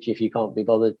hard to reach if you can't be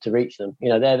bothered to reach them. You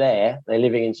know, they're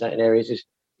living in certain areas.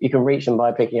 You can reach them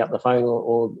by picking up the phone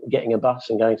or getting a bus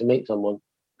and going to meet someone.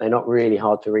 They're not really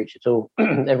hard to reach at all.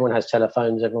 Everyone has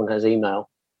telephones, everyone has email.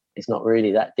 It's not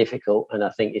really that difficult. And I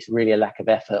think it's really a lack of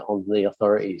effort on the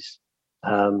authorities'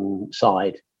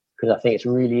 side, because I think it's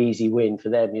a really easy win for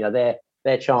them. You know,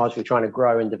 they're charged with trying to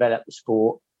grow and develop the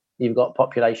sport. You've got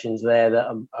populations there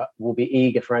that will be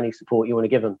eager for any support you want to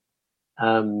give them.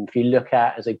 If you look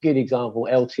at, as a good example,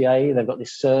 LTA, they've got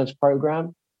this SERVS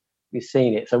program. You've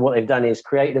seen it. So what they've done is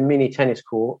create a mini tennis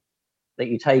court that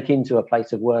you take into a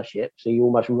place of worship. So you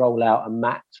almost roll out a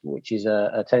mat, which is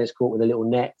a tennis court with a little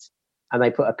net, and they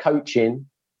put a coach in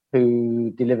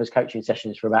who delivers coaching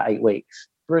sessions for about 8 weeks.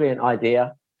 Brilliant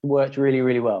idea. Worked really,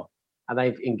 really well. And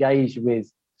they've engaged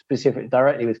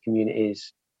directly with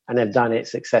communities, and they've done it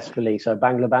successfully. So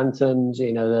Bangla Bantams,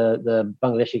 you know, the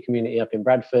Bangladeshi community up in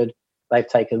Bradford, they've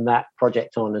taken that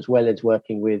project on, as well as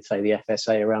working with, say, the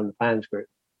FSA around the fans group.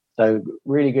 So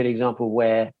really good example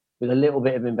where with a little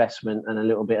bit of investment and a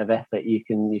little bit of effort, you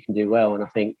can do well. And I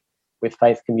think with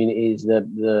faith communities,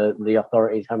 the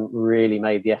authorities haven't really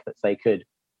made the efforts they could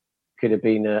have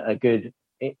been a good,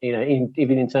 you know,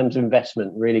 even in terms of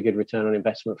investment, really good return on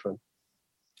investment for them.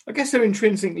 I guess they're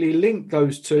intrinsically linked,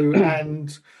 those two,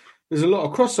 and there's a lot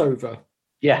of crossover.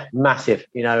 Yeah, massive.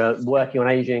 You know, working on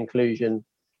Asian inclusion,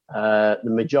 the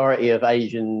majority of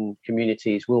Asian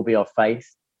communities will be of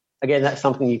faith. Again, that's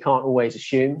something you can't always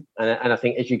assume. And I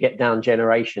think as you get down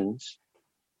generations,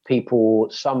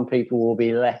 some people will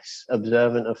be less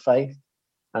observant of faith.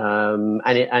 And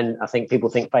I think people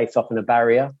think faith's often a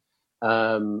barrier.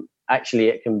 Actually,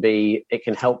 it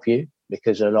can help you,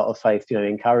 because a lot of faith, you know,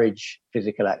 encourage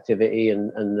physical activity and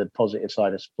the positive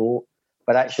side of sport.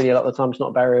 But actually, a lot of the time, it's not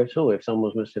a barrier at all. If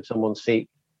someone's Sikh,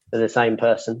 they're the same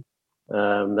person.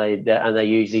 They're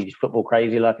usually football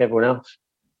crazy like everyone else.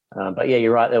 But yeah,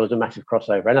 you're right. There was a massive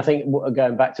crossover. And I think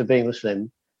going back to being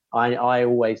Muslim, I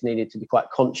always needed to be quite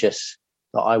conscious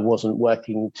that I wasn't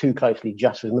working too closely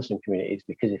just with Muslim communities,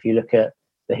 because if you look at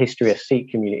the history of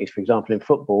Sikh communities, for example, in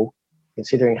football,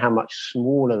 considering how much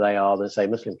smaller they are than, say,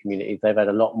 Muslim communities, they've had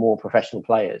a lot more professional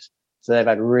players. So they've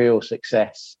had real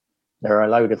success. There are a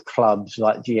load of clubs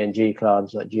like GNG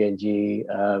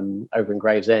over in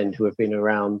Gravesend, who have been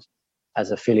around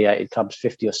as affiliated clubs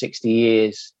 50 or 60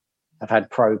 years, have had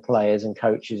pro players and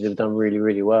coaches who've done really,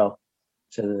 really well.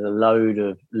 So there's a load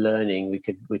of learning we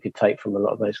could take from a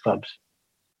lot of those clubs.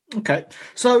 Okay,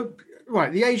 so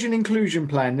right, the Asian inclusion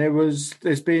plan.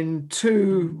 There's been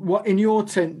two. What in your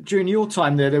during your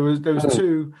time there was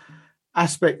two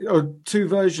aspect or two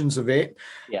versions of it.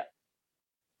 Yeah.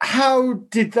 How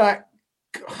did that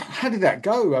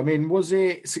go? I mean, was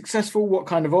it successful? What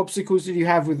kind of obstacles did you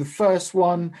have with the first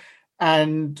one,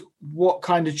 and what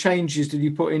kind of changes did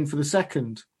you put in for the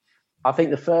second? I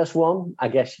think the first one, I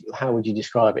guess, how would you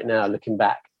describe it now, looking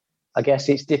back? I guess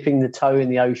it's dipping the toe in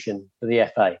the ocean for the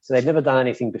FA. So they've never done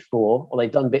anything before, or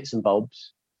they've done bits and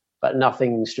bobs, but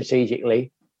nothing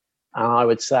strategically. And I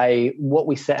would say what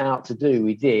we set out to do,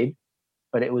 we did,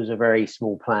 but it was a very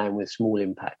small plan with small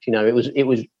impact. You know, it was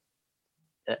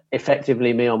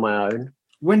effectively me on my own.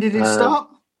 When did it start?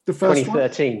 The first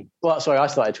 2013. One? Well, sorry, I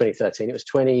started 2013. It was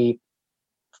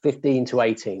 2015 to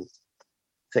 18.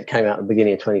 So it came out at the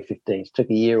beginning of 2015. It took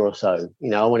a year or so. You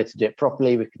know, I wanted to do it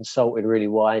properly. We consulted really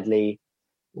widely.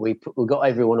 We got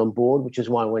everyone on board, which is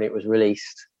why when it was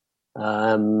released,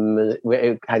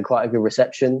 it had quite a good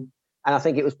reception. And I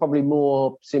think it was probably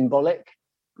more symbolic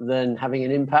than having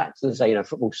an impact. As I say, you know,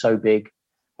 football's so big,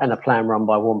 and a plan run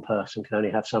by one person can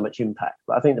only have so much impact.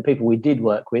 But I think the people we did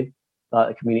work with, like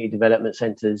the community development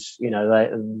centres, you know,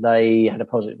 they had a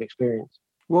positive experience.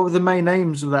 What were the main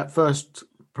aims of that first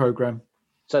programme?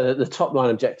 So the top line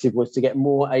objective was to get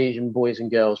more Asian boys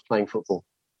and girls playing football.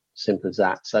 Simple as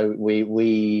that. So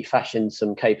we fashioned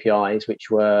some KPIs, which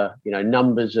were, you know,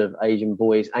 numbers of Asian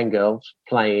boys and girls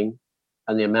playing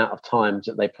and the amount of times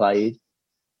that they played,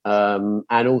 and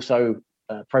also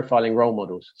profiling role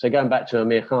models. So going back to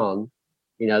Amir Khan,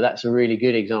 you know, that's a really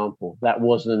good example. That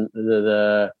wasn't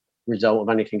the result of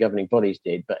anything governing bodies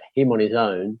did, but him on his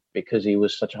own, because he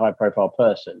was such a high profile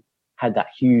person, had that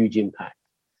huge impact.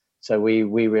 So we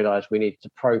realised we needed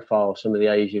to profile some of the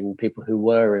Asian people who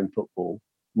were in football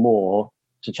more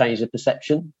to change the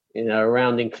perception. You know,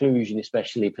 around inclusion,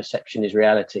 especially, perception is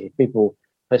reality. If people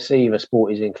perceive a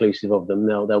sport is inclusive of them,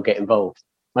 they'll get involved.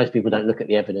 Most people don't look at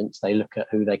the evidence; they look at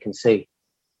who they can see.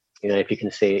 You know, if you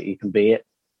can see it, you can be it.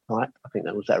 Right? I think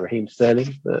that was Raheem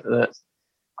Sterling that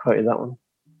quoted that one.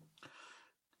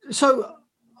 So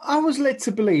I was led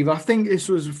to believe, I think this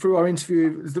was through our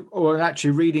interview, or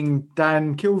actually reading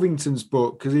Dan Kilvington's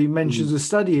book, because he mentions a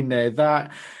study in there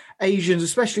that Asians,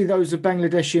 especially those of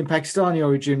Bangladeshi and Pakistani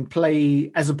origin,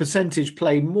 play as a percentage,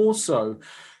 play more so.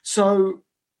 So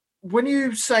when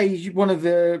you say one of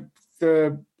the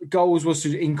goals was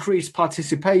to increase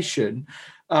participation,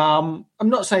 I'm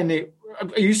not saying it.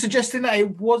 Are you suggesting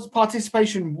that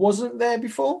participation wasn't there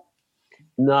before?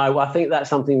 No, I think that's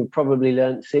something we've probably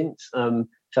learned since.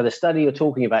 So the study you're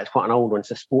talking about is quite an old one.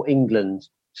 It's a Sport England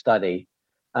study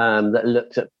that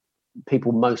looked at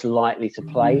people most likely to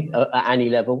play at any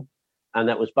level. And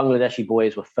that was Bangladeshi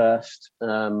boys were first.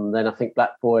 Then I think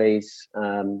black boys,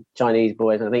 Chinese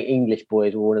boys, and I think English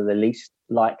boys were one of the least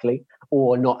likely,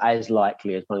 or not as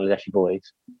likely as Bangladeshi boys.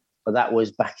 But that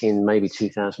was back in maybe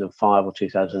 2005 or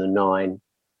 2009.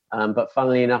 But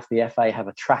funnily enough, the FA have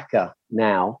a tracker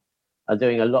now. Are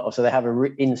doing a lot of, so they have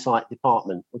an insight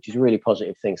department, which is a really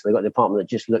positive thing. So they've got a department that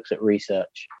just looks at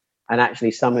research, and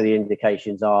actually some of the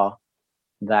indications are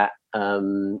that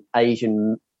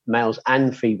Asian males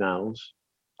and females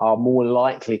are more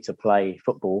likely to play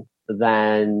football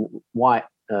than white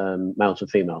males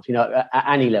and females, you know, at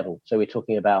any level. So we're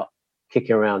talking about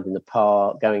kicking around in the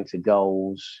park, going to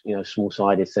goals, you know,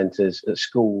 small-sided centres at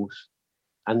schools.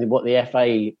 And what the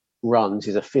FA runs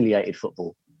is affiliated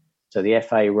football. So the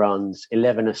FA runs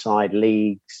 11-a-side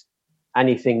leagues,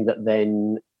 anything that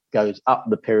then goes up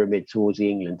the pyramid towards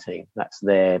the England team. That's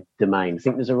their domain. I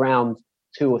think there's around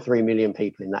 2 or 3 million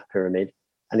people in that pyramid.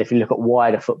 And if you look at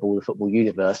wider football, the football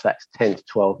universe, that's 10 to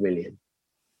 12 million.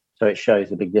 So it shows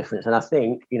the big difference. And I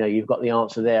think, you know, you've got the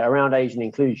answer there. Around Asian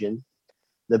inclusion,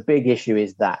 the big issue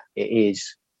is that it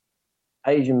is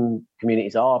Asian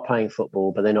communities are playing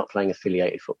football, but they're not playing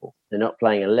affiliated football. They're not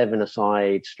playing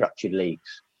 11-a-side structured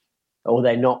leagues, or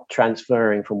they're not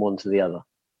transferring from one to the other.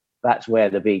 That's where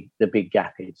the big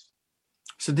gap is.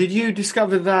 So did you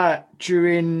discover that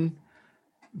during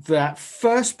that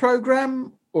first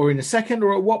program or in a second,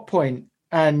 or at what point?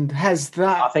 And has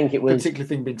that particular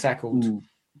thing been tackled?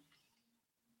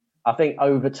 I think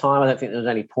over time, I don't think there was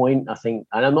any point. I think,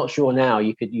 and I'm not sure now,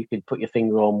 you could put your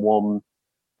finger on one.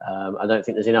 I don't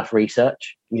think there's enough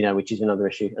research, you know, which is another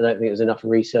issue. I don't think there's enough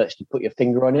research to put your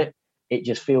finger on it. It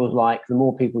just feels like the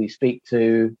more people you speak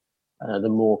to, the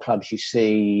more clubs you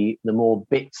see, the more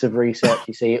bits of research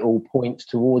you see, it all points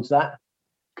towards that.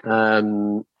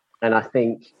 And I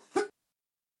think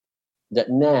that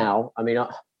now, I mean,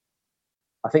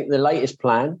 I think the latest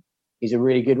plan is a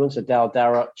really good one. So Dal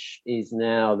Darroch is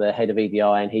now the head of EDI,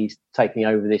 and he's taking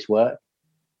over this work.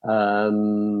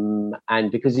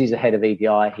 And because he's the head of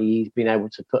EDI, he's been able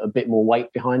to put a bit more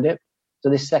weight behind it. So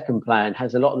this second plan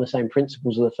has a lot of the same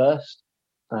principles of the first.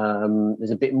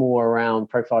 There's a bit more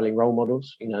around profiling role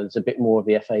models. There's a bit more of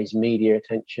the FA's media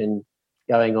attention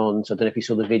going on. So I don't know if you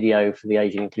saw the video for the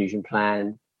Age and Inclusion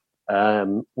Plan,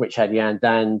 which had Jan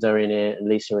Danda in it and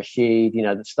Lisa Rashid.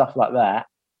 The stuff like that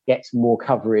gets more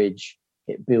coverage.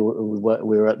 We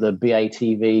were at the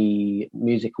BATV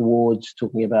Music Awards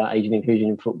talking about age and inclusion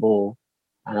in football.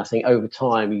 And I think over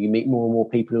time, you meet more and more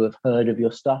people who have heard of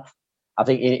your stuff. I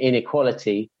think in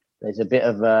equality, there's a bit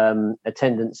of a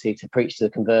tendency to preach to the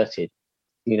converted.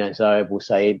 So I will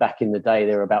say back in the day,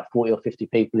 there were about 40 or 50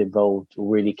 people involved who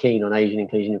were really keen on age and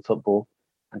inclusion in football.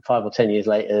 And 5 or 10 years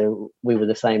later, we were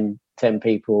the same 10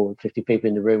 people, 50 people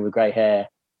in the room with grey hair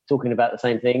talking about the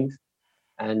same things.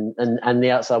 And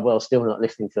the outside world still not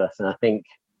listening to us. And I think,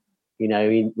 we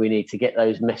need to get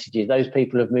those messages. Those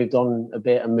people have moved on a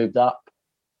bit and moved up,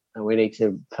 and we need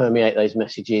to permeate those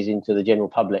messages into the general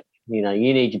public. You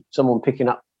need someone picking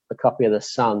up a copy of The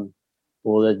Sun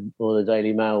or the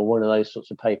Daily Mail, one of those sorts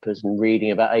of papers, and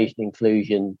reading about age and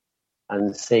inclusion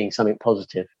and seeing something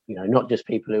positive. Not just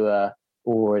people who are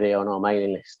already on our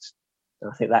mailing lists. And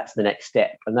I think that's the next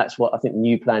step, and that's what I think the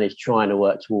new plan is trying to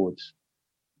work towards.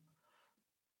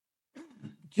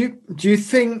 Do you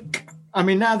think,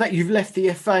 now that you've left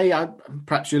the FA,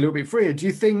 perhaps you're a little bit freer, do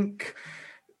you think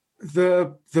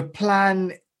the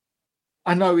plan,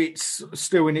 I know it's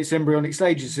still in its embryonic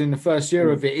stages in the first year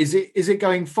of it, is it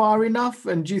going far enough?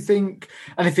 And do you think,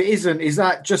 and if it isn't, is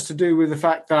that just to do with the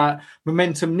fact that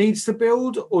momentum needs to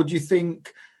build, or do you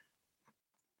think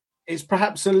it's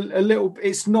perhaps a little,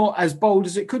 it's not as bold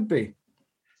as it could be?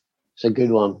 It's a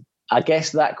good one. I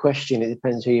guess that question, it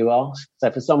depends who you ask.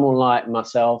 So for someone like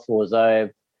myself or Zoe,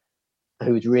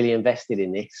 who's really invested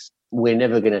in this, we're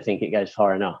never going to think it goes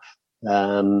far enough.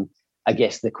 I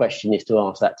guess the question is to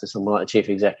ask that to someone like the chief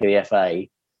executive of the FA,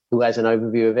 who has an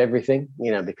overview of everything,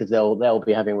 because they'll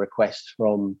be having requests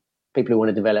from people who want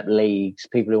to develop leagues,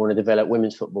 people who want to develop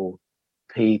women's football,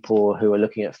 people who are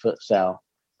looking at futsal,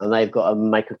 and they've got to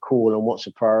make a call on what's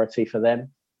a priority for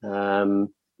them.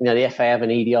 The FA have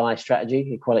an EDI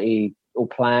strategy, equality or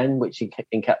plan, which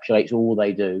encapsulates all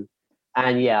they do.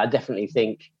 And I definitely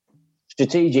think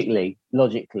strategically,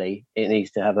 logically, it needs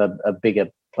to have a bigger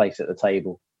place at the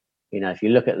table. If you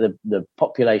look at the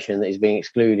population that is being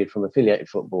excluded from affiliated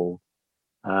football,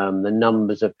 the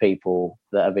numbers of people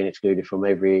that have been excluded from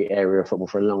every area of football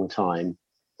for a long time,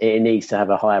 it needs to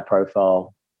have a higher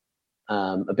profile,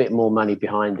 a bit more money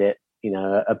behind it,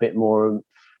 a bit more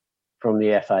from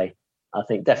the FA. I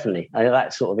think definitely.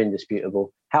 That's sort of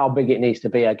indisputable. How big it needs to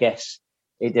be, I guess,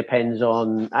 it depends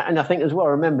on... And I think as well,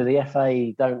 remember, the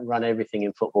FA don't run everything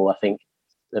in football. I think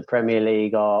the Premier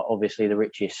League are obviously the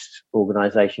richest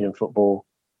organisation in football.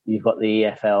 You've got the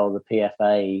EFL, the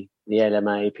PFA, the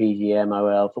LMA, PGM,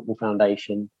 OL, Football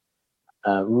Foundation.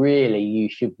 Really, you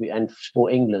should be... And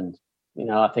Sport England.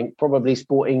 I think probably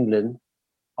Sport England,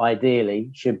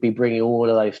 ideally, should be bringing all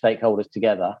of those stakeholders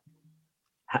together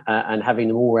and having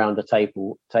them all around the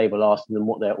table asking them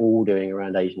what they're all doing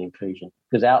around Asian inclusion.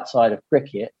 Because outside of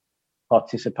cricket,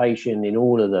 participation in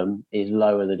all of them is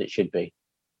lower than it should be.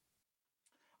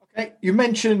 Okay, you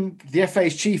mentioned the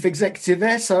FA's chief executive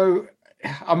there, so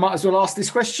I might as well ask this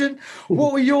question.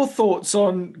 What were your thoughts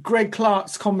on Greg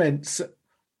Clark's comments?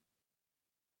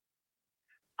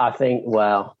 I think,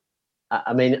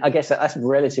 I guess that's a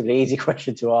relatively easy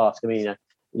question to ask. You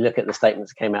look at the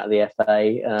statements that came out of the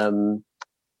FA.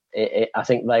 I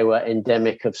think they were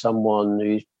endemic of someone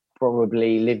who's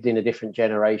probably lived in a different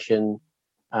generation,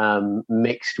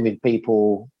 mixed with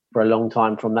people for a long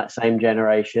time from that same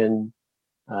generation.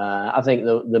 I think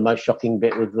the most shocking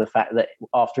bit was the fact that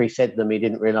after he said them, he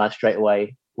didn't realise straight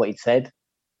away what he'd said.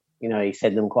 He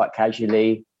said them quite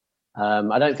casually.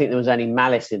 I don't think there was any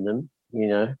malice in them,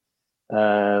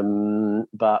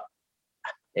 but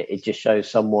it just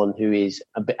shows someone who is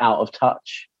a bit out of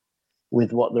touch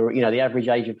with what the average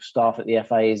age of staff at the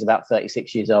FA is about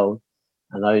 36 years old.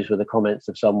 And those were the comments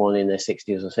of someone in their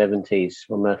 60s or 70s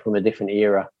from a different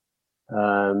era.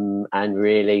 And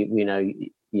really,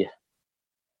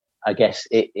 I guess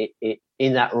it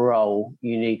in that role,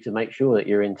 you need to make sure that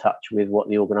you're in touch with what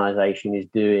the organisation is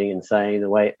doing and saying, the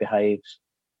way it behaves.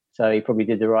 So he probably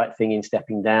did the right thing in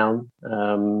stepping down.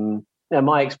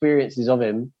 My experiences of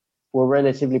him were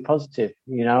relatively positive.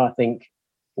 I think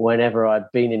whenever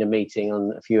I've been in a meeting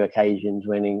on a few occasions,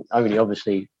 only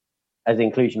obviously as the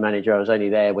inclusion manager, I was only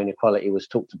there when equality was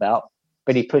talked about,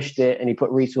 but he pushed it and he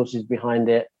put resources behind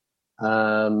it.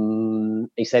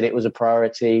 He said it was a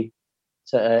priority.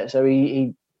 So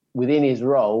he within his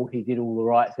role, he did all the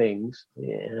right things.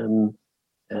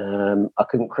 I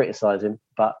couldn't criticise him,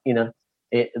 but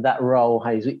that role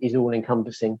is all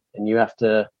encompassing, and you have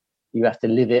to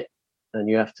live it, and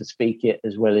you have to speak it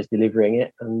as well as delivering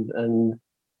it, and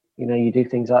you do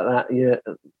things like that. Yeah,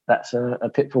 that's a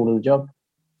pitfall of the job.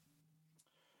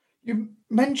 You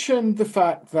mentioned the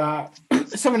fact that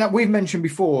something that we've mentioned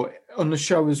before on the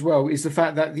show as well is the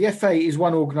fact that the FA is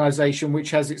one organisation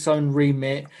which has its own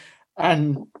remit,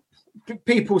 and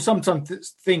people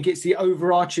sometimes think it's the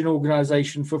overarching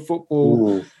organisation for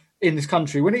football in this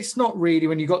country, when it's not really.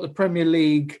 When you've got the Premier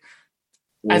League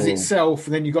as itself,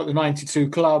 and then you've got the 92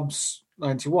 clubs,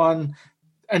 91,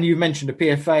 and you mentioned the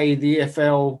PFA, the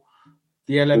EFL,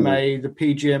 the LMA, the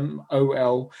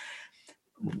PGMOL.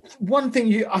 One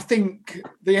thing I think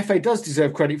the FA does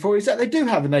deserve credit for is that they do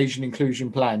have an Asian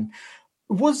inclusion plan.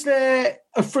 Was there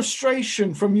a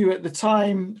frustration from you at the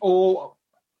time, or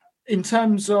in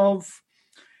terms of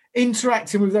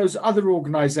interacting with those other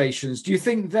organisations? Do you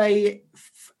think they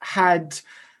had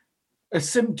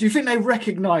do you think they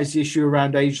recognised the issue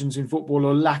around Asians in football,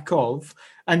 or lack of?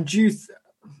 And do you?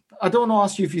 I don't want to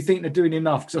ask you if you think they're doing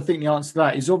enough, because I think the answer to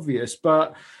that is obvious.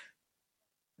 But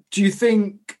do you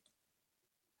think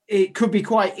it could be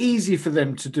quite easy for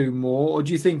them to do more, or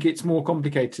do you think it's more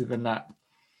complicated than that?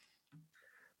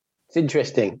 It's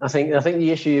interesting. I think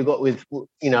the issue you've got with,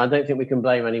 I don't think we can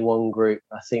blame any one group.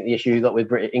 I think the issue you've got with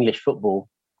British English football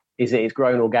is that it's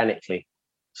grown organically.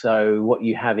 So what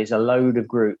you have is a load of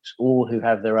groups, all who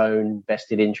have their own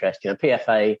vested interest.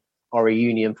 PFA are a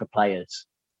union for players.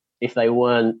 If they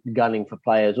weren't gunning for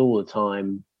players all the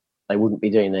time, they wouldn't be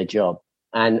doing their job.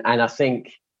 And I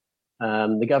think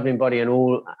the governing body and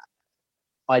all,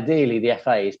 ideally the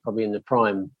FA is probably in the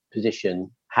prime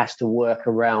position, has to work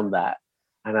around that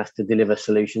and has to deliver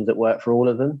solutions that work for all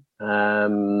of them.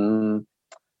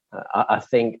 I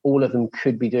think all of them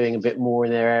could be doing a bit more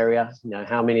in their area.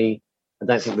 I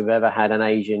don't think we've ever had an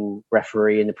Asian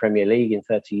referee in the Premier League in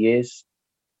 30 years.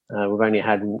 We've only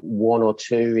had one or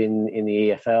two in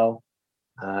the EFL.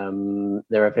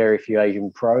 There are very few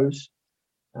Asian pros.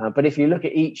 But if you look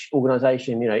at each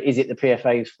organisation, is it the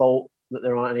PFA's fault that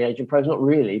there aren't any Asian pros? Not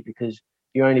really, because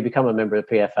you only become a member of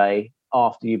the PFA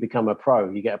after you become a pro.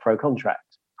 You get a pro contract.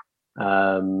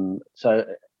 So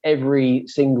every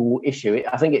single issue,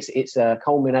 I think it's a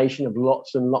culmination of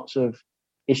lots and lots of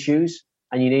issues,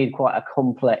 and you need quite a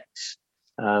complex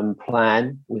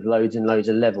plan with loads and loads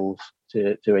of levels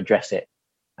to address it.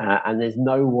 And there's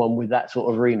no one with that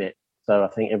sort of remit. So I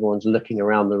think everyone's looking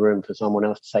around the room for someone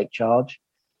else to take charge.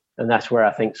 And that's where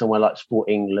I think somewhere like Sport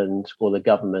England or the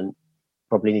government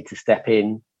probably need to step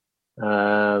in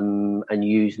and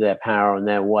use their power and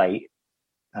their weight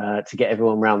to get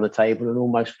everyone around the table and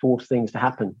almost force things to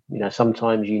happen.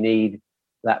 Sometimes you need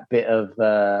that bit of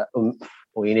oomph,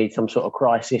 or you need some sort of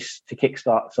crisis to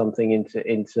kickstart something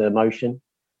into motion,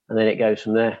 and then it goes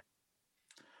from there.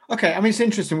 Okay, I mean, it's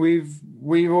interesting.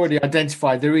 We've already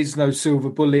identified there is no silver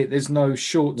bullet. There's no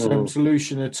short-term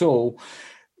solution at all.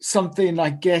 Something, I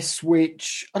guess,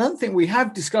 which I don't think we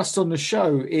have discussed on the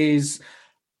show is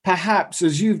perhaps,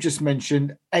 as you've just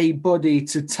mentioned, a body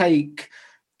to take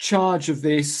charge of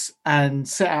this and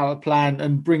set out a plan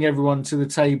and bring everyone to the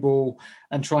table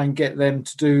and try and get them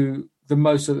to do the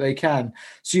most that they can.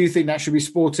 So you think that should be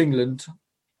Sport England?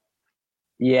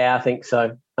 Yeah, I think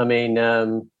so. I mean,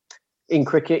 in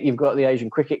cricket, you've got the Asian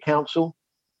Cricket Council,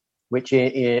 which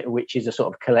is a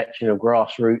sort of collection of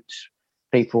grassroots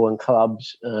people and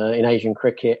clubs in Asian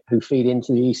cricket who feed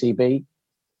into the ECB.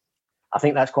 I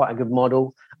think that's quite a good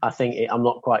model. I'm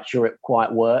not quite sure it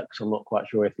quite works. I'm not quite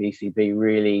sure if the ECB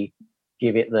really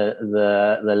give it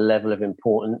the level of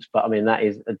importance. But I mean, that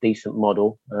is a decent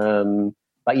model.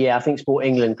 But yeah, I think Sport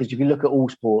England, because if you look at all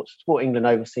sports, Sport England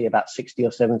oversee about 60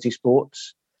 or 70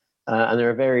 sports. And there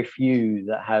are very few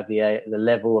that have the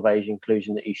level of Asian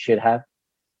inclusion that you should have.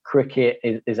 Cricket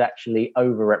is actually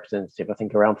overrepresentative. I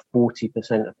think around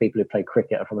 40% of people who play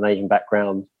cricket are from an Asian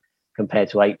background compared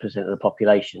to 8% of the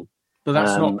population. But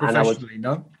that's not professionally,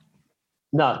 no?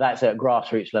 No, that's at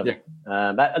grassroots level.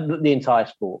 Yeah. The entire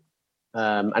sport.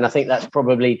 And I think that's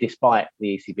probably despite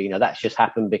the ECB. That's just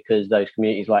happened because those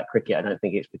communities like cricket. I don't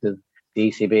think it's because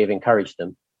the ECB have encouraged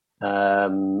them.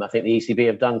 I think the ECB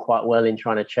have done quite well in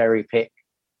trying to cherry pick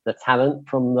the talent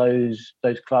from those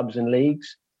clubs and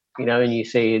leagues. And you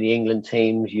see the England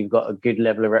teams, you've got a good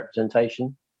level of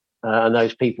representation, and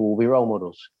those people will be role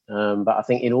models. But I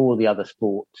think in all the other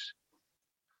sports,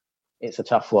 it's a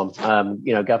tough one.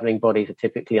 Governing bodies are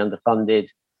typically underfunded,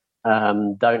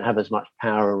 don't have as much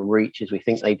power and reach as we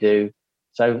think they do.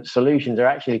 So solutions are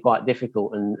actually quite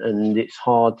difficult, and it's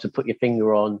hard to put your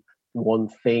finger on one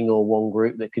thing or one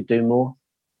group that could do more.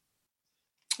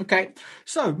 Okay,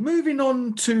 so moving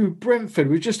on to Brentford,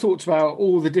 we've just talked about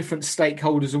all the different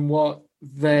stakeholders and what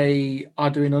they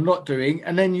are doing or not doing,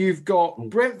 and then you've got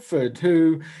Brentford,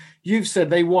 who you've said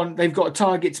they've got a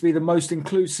target to be the most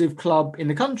inclusive club in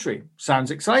the country.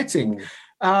 Sounds exciting.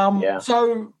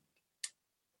 So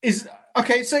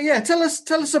tell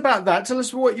us about that. Tell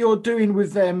us what you're doing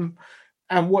with them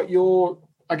and what your,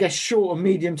 I guess, short and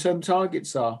medium term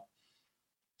targets are.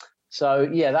 So,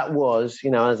 that was,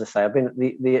 as I say, I've been at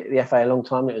the FA a long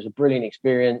time. It was a brilliant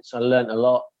experience. I learned a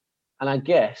lot. And I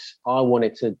guess I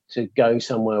wanted to go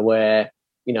somewhere where,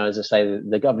 as I say,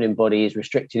 the governing body is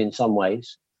restricted in some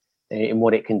ways in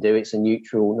what it can do. It's a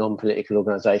neutral, non-political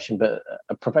organisation, but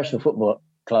a professional football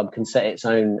club can set its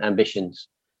own ambitions.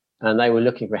 And they were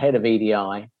looking for a head of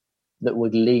EDI that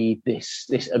would lead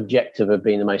this objective of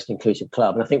being the most inclusive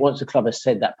club. And I think once the club has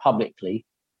said that publicly,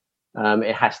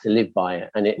 it has to live by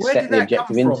it, and it set the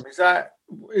objective. Come from?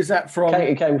 Is that from?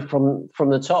 It came from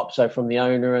the top, so from the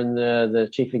owner and the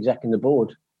chief exec and the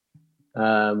board,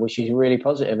 which is really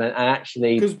positive. And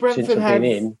actually, because Brentford have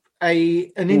an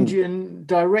Indian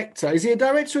director. Is he a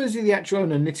director or is he the actual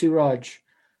owner, Niti Raj?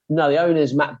 No, the owner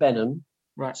is Matt Benham.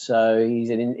 Right. So he's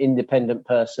an independent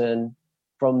person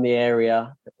from the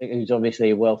area who's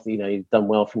obviously wealthy. He's done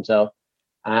well for himself.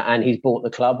 And he's bought the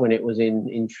club when it was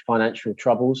in financial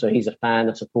trouble. So he's a fan,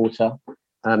 a supporter,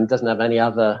 doesn't have any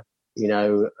other,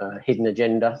 hidden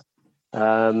agenda.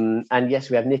 And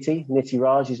yes, we have Niti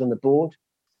Raj is on the board.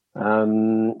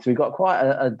 So we've got quite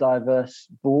a diverse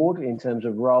board in terms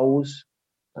of roles.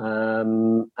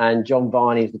 And John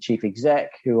Varney is the chief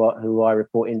exec who I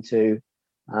report into.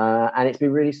 And it's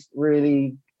been really,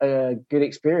 really a good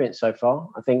experience so far.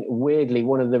 I think weirdly,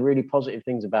 one of the really positive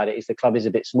things about it is the club is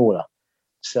a bit smaller.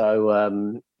 So,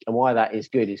 and why that is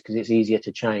good is because it's easier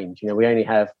to change. We only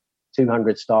have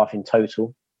 200 staff in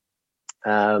total.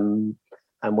 And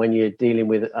when you're dealing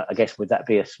with, I guess, would that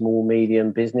be a small,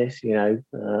 medium business,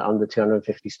 under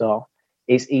 250 staff,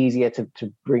 it's easier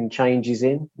to bring changes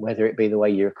in, whether it be the way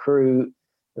you recruit,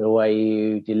 the way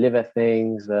you deliver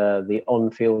things, the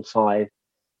on-field side.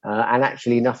 And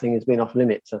actually, nothing has been off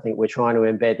limits. I think we're trying to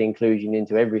embed inclusion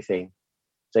into everything.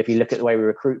 So if you look at the way we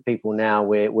recruit people now,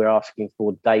 we're asking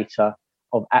for data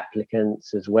of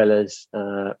applicants as well as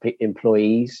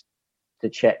employees to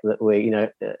check that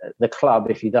the club,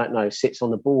 if you don't know, sits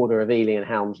on the border of Ealing and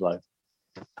Hounslow.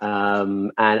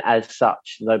 And as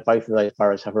such, both of those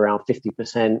boroughs have around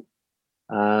 50%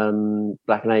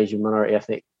 Black and Asian minority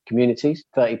ethnic communities,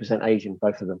 30% Asian,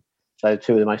 both of them. So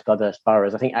two of the most diverse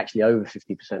boroughs, I think actually over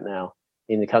 50% now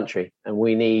in the country. And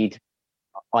we need...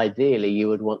 Ideally, you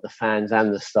would want the fans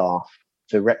and the staff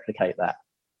to replicate that.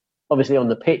 Obviously, on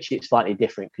the pitch, it's slightly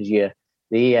different because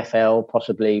the EFL,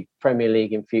 possibly Premier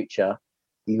League in future,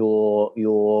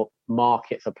 your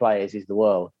market for players is the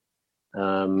world.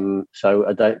 So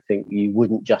I don't think you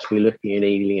wouldn't just be looking in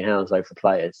Ealing and Hounslow for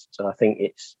players. So I think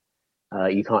it's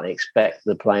you can't expect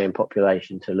the playing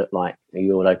population to look like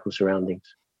your local surroundings.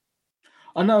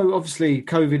 I know, obviously,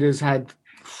 COVID has had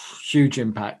huge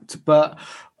impact, but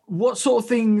what sort of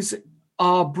things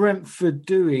are Brentford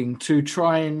doing to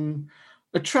try and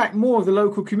attract more of the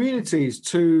local communities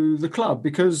to the club?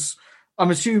 Because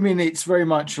I'm assuming it's very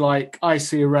much like I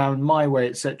see around my way,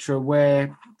 etc.,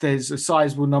 where there's a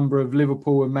sizable number of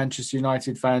Liverpool and Manchester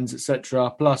United fans,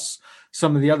 etc., plus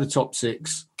some of the other top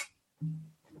six.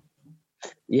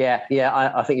 Yeah,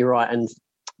 I think you're right. And,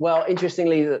 well,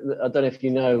 interestingly, I don't know if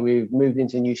you know, we've moved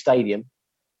into a new stadium.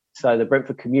 So the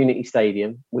Brentford Community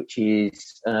Stadium, which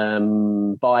is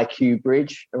by Kew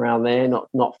Bridge around there,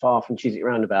 not far from Chiswick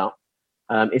Roundabout,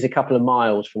 is a couple of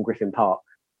miles from Griffin Park,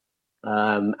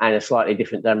 and a slightly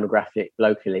different demographic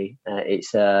locally.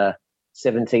 It's a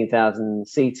 17,000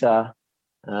 seater,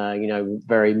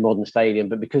 very modern stadium.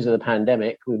 But because of the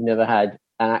pandemic, we've never had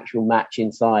an actual match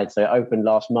inside. So it opened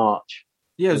last March.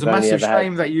 Yeah, it was a massive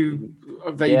shame that you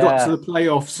got to the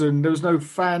playoffs and there was no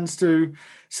fans to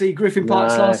see Griffin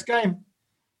Park's last game.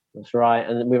 That's right.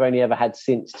 And we've only ever had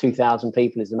since 2,000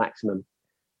 people is the maximum.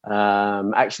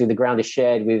 Actually, the ground is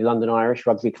shared with London Irish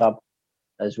Rugby Club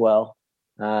as well.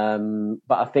 But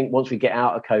I think once we get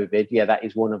out of COVID, that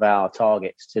is one of our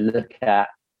targets, to look at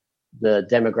the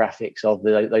demographics of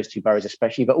those two boroughs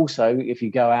especially. But also, if you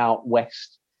go out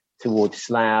west towards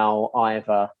Slough,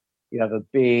 Ivor, you have a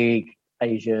big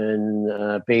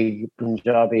Asian, big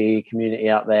Punjabi community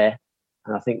out there.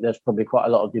 And I think there's probably quite a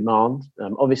lot of demand.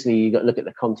 Obviously, you've got to look at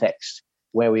the context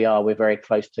where we are. We're very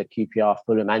close to QPR,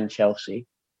 Fulham and Chelsea.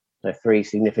 So three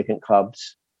significant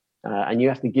clubs. and you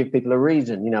have to give people a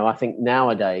reason. You know, I think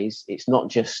nowadays it's not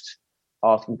just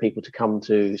asking people to come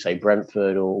to, say,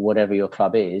 Brentford or whatever your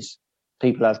club is.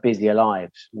 People have busier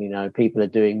lives. You know, people are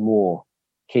doing more.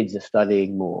 Kids are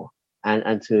studying more.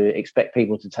 And to expect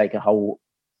people to take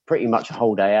pretty much a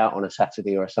whole day out on a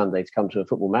Saturday or a Sunday to come to a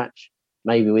football match,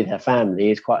 maybe with their family,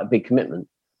 is quite a big commitment.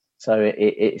 So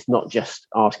it's not just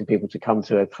asking people to come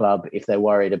to a club if they're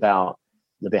worried about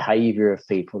the behaviour of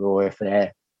people, or if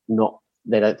they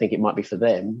don't think it might be for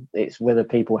them. It's whether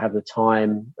people have the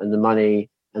time and the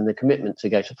money and the commitment to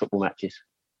go to football matches.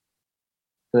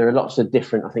 There are lots of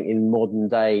different, I think, in modern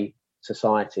day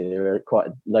society, there are quite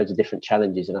loads of different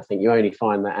challenges. And I think you only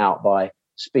find that out by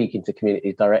speaking to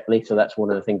communities directly. So that's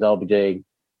one of the things I'll be doing,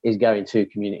 is going to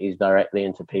communities directly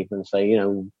and to people and say, you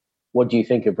know, what do you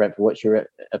think of Brentford? What's your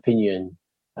opinion?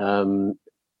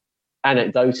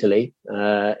 Anecdotally,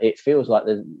 it feels like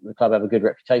the club have a good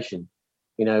reputation.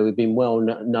 You know, we've been well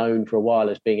known for a while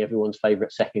as being everyone's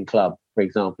favourite second club. For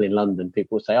example, in London,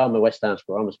 people will say, I'm a West Ham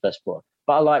supporter, I'm a Spurs supporter,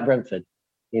 but I like Brentford.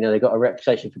 You know, they've got a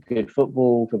reputation for good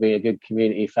football, for being a good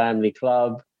community family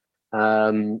club.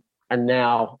 And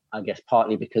now, I guess,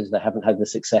 partly because they haven't had the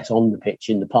success on the pitch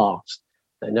in the past,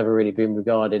 they've never really been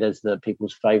regarded as the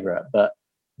people's favourite. But,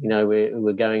 you know,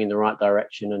 we're going in the right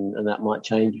direction, and that might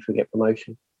change if we get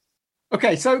promotion.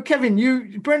 Okay, so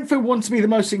Kevin, Brentford want to be the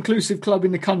most inclusive club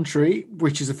in the country,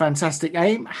 which is a fantastic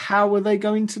aim. How are they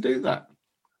going to do that?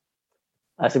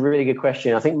 That's a really good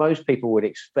question. I think most people would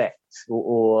expect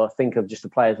or think of just the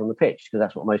players on the pitch, because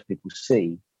that's what most people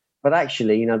see. But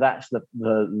actually, you know, that's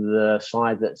the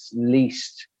side that's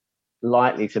least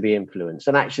likely to be influenced.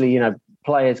 And actually, you know,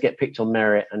 players get picked on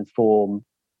merit and form,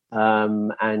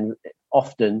 and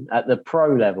often at the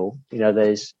pro level, you know,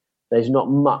 there's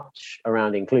not much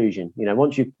around inclusion. You know,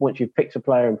 once you've picked a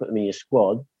player and put them in your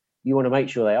squad, you want to make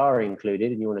sure they are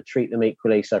included, and you want to treat them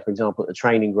equally. So, for example, at the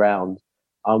training ground,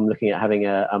 I'm looking at having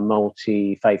a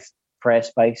multi-faith prayer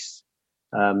space.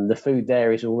 The food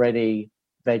there is already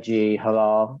veggie,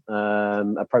 halal,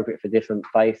 appropriate for different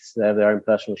faiths. They have their own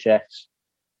personal chefs.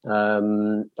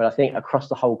 But I think across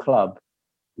the whole club,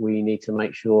 we need to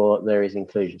make sure there is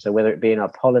inclusion. So whether it be in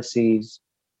our policies,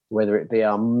 whether it be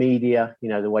our media, you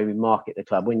know, the way we market the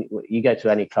club. When you go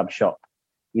to any club shop,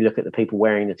 you look at the people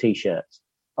wearing the T-shirts.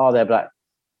 Are there black,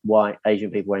 white,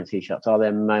 Asian people wearing T-shirts? Are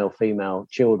there male, female,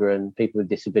 children, people with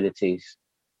disabilities?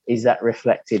 Is that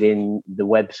reflected in the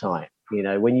website? You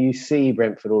know, when you see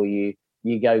Brentford or you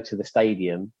go to the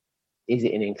stadium, is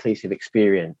it an inclusive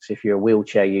experience? If you're a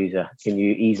wheelchair user, can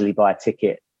you easily buy a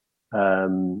ticket?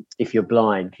 If you're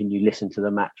blind, can you listen to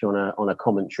the match on a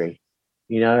commentary?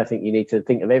 You know, I think you need to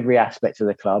think of every aspect of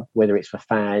the club, whether it's for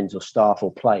fans or staff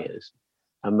or players,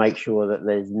 and make sure that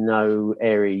there's no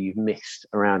area you've missed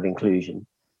around inclusion.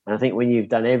 And I think when you've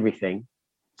done everything,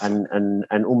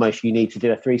 and almost you need to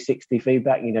do a 360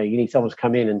 feedback, you know, you need someone to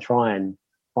come in and try and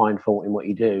find fault in what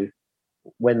you do.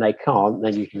 When they can't,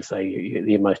 then you can say you're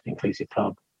the most inclusive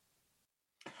club.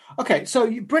 Okay, so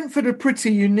Brentford are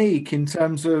pretty unique in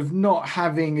terms of not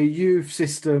having a youth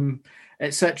system,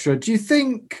 etc. Do you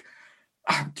think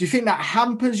that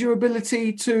hampers your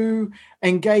ability to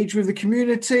engage with the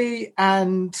community?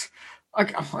 And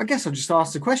I guess I'll just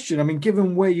ask the question. I mean,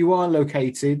 given where you are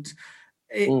located,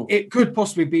 it could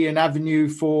possibly be an avenue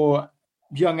for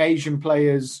young Asian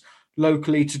players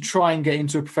locally to try and get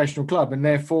into a professional club. And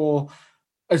therefore,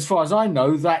 as far as I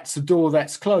know, that's a door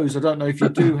that's closed. I don't know if you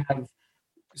do have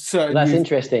certain... That's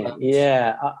interesting. Clubs.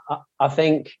 Yeah, I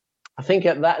think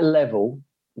at that level,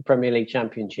 the Premier League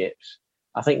Championships,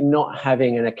 I think not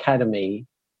having an academy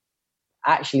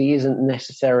actually isn't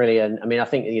necessarily... I mean, I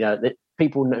think, you know, that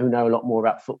people who know a lot more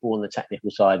about football on the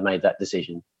technical side made that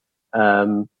decision.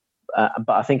 But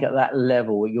I think at that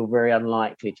level, you're very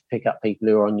unlikely to pick up people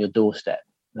who are on your doorstep.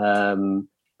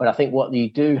 But I think what you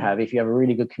do have, if you have a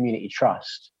really good community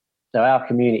trust, so our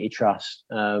community trust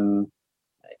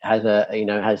has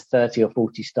 30 or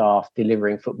 40 staff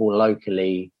delivering football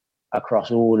locally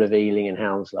across all of Ealing and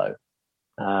Hounslow.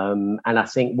 And I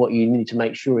think what you need to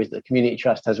make sure is that community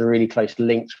trust has a really close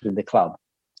links with the club.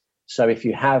 So if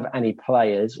you have any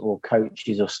players or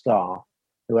coaches or staff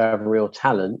who have real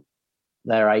talent,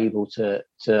 you're able to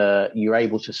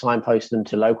signpost them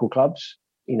to local clubs.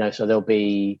 You know, so there'll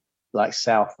be like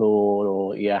Southall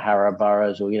or Harrow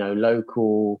Boroughs or, you know,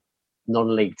 local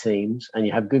non-league teams, and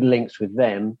you have good links with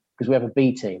them because we have a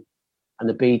B team, and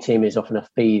the B team is often a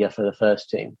feeder for the first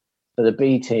team. So the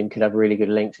B team could have really good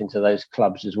links into those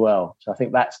clubs as well. So I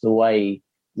think that's the way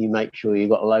you make sure you've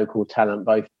got local talent,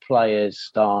 both players,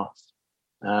 staff,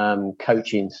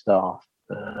 coaching staff,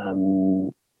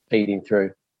 feeding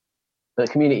through.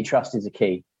 But community trust is the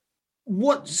key.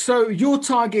 So your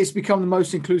target is to become the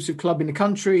most inclusive club in the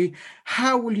country.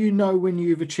 How will you know when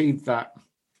you've achieved that?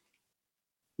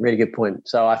 Really good point.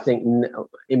 So I think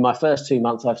in my first 2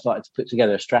 months, I've started to put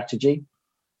together a strategy.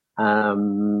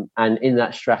 And in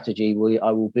that strategy,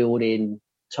 I will build in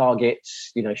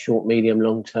targets, short, medium,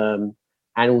 long term,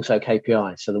 and also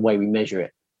KPIs. So the way we measure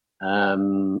it.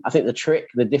 I think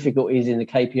the difficulty is in the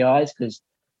KPIs because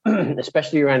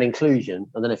especially around inclusion.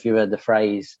 I don't know if you've heard the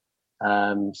phrase,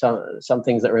 some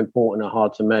things that are important are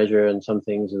hard to measure and some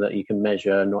things that you can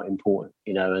measure are not important,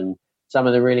 and some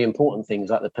of the really important things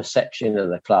like the perception of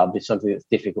the club is something that's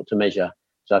difficult to measure.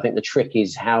 So I think the trick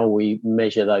is how we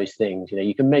measure those things.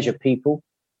 You can measure people,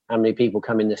 how many people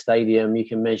come in the stadium. You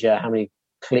can measure how many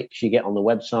clicks you get on the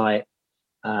website,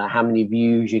 how many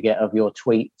views you get of your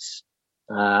tweets.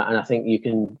 And I think you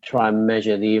can try and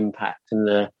measure the impact and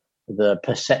the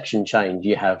perception change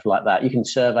you have like that. You can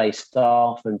survey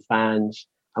staff and fans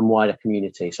and wider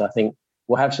community. So I think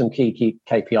we'll have some key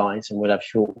KPIs and we'll have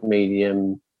short,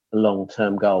 medium,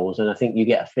 long-term goals. And I think you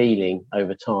get a feeling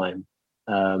over time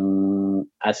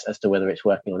as to whether it's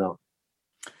working or not.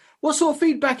 What sort of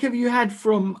feedback have you had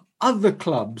from other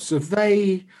clubs? Do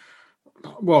they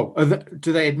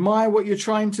admire what you're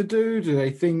trying to do? Do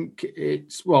they think I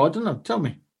don't know. Tell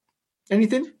me.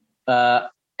 Anything? I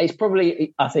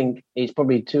think it's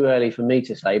probably too early for me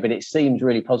to say, but it seems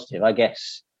really positive. I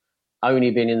guess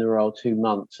only been in the role 2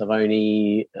 months. I've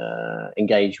only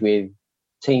engaged with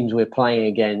teams we're playing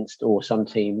against or some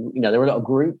team. There are a lot of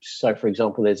groups. So, for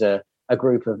example, there's a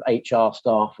group of HR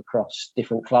staff across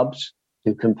different clubs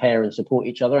who compare and support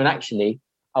each other. And actually,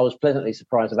 I was pleasantly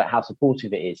surprised about how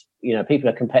supportive it is. People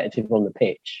are competitive on the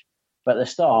pitch, but the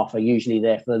staff are usually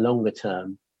there for the longer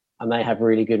term. And they have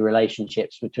really good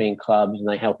relationships between clubs and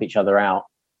they help each other out.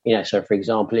 So for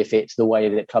example, if it's the way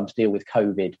that clubs deal with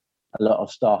COVID, a lot of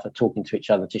staff are talking to each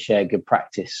other to share good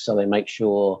practice. So they make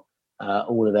sure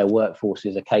all of their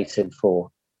workforces are catered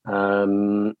for.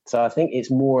 So I think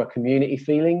it's more a community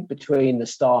feeling between the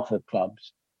staff of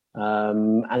clubs.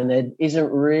 And there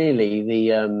isn't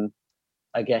really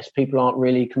I guess people aren't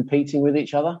really competing with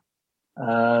each other.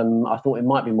 I thought it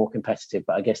might be more competitive,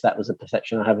 but I guess that was a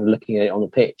perception I have of looking at it on the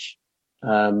pitch.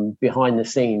 Behind the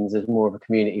scenes, there's more of a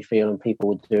community feel and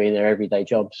people doing their everyday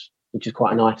jobs, which is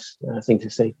quite a nice thing to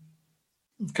see.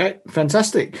 Okay,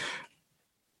 fantastic.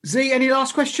 Z, any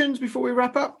last questions before we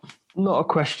wrap up? Not a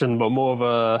question, but more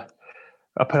of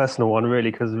a personal one,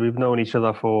 really, because we've known each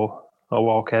other for a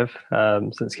while, Kev,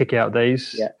 since Kick It Out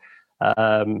days. Yeah.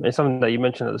 It's something that you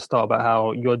mentioned at the start about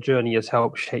how your journey has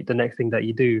helped shape the next thing that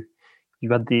you do.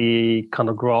 You've had the kind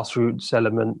of grassroots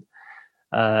element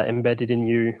embedded in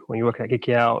you when you're working at Kick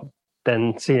It Out,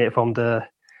 then seeing it from the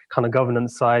kind of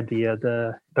governance side,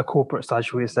 the corporate side,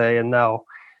 shall we say, and now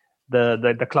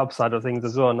the club side of things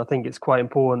as well. And I think it's quite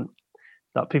important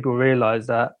that people realise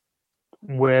that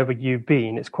wherever you've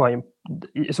been,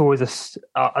 it's always a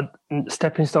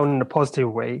stepping stone in a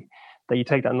positive way that you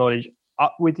take that knowledge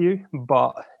up with you,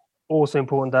 but also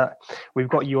important that we've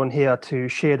got you on here to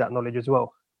share that knowledge as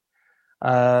well.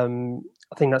 I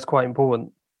think that's quite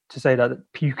important to say that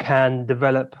you can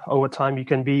develop over time. You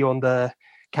can be on the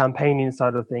campaigning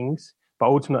side of things, but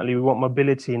ultimately we want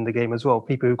mobility in the game as well.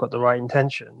 People who've got the right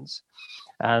intentions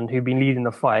and who've been leading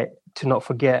the fight to not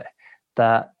forget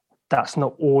that that's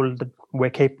not all that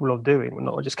we're capable of doing. We're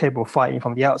not just capable of fighting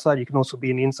from the outside. You can also be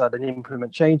on the inside and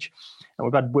implement change. And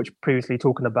we've had Butch previously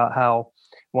talking about how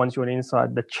once you're on the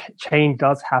inside, the change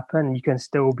does happen. You can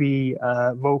still be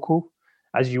vocal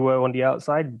as you were on the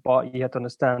outside, but you have to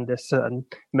understand there's certain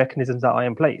mechanisms that are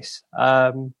in place.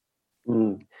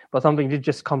 But something did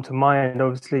just come to mind.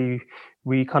 Obviously,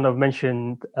 we kind of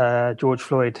mentioned George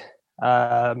Floyd,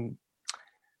 the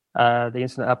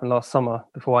incident happened last summer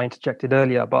before I interjected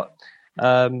earlier, but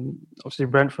obviously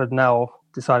Brentford now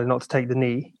decided not to take the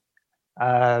knee.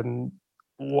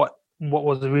 What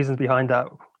was the reasons behind that?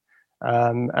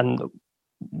 And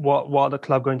what are the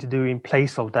club going to do in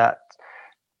place of that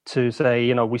to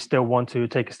say, we still want to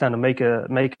take a stand and make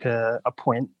a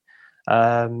point?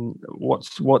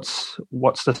 What's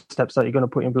the steps that you're going to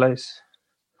put in place?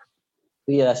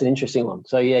 Yeah, that's an interesting one.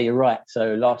 So yeah, you're right.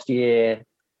 So last year,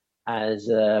 as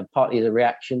partly as a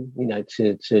reaction,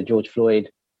 to George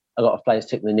Floyd, a lot of players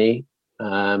took the knee,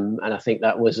 and I think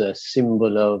that was a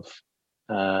symbol of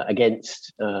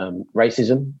against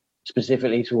racism,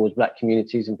 specifically towards black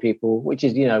communities and people, which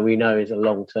is we know is a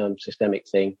long-term systemic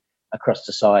thing across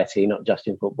society, not just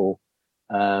in football.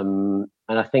 And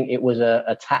I think it was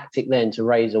a tactic then to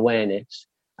raise awareness.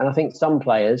 And I think some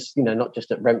players, not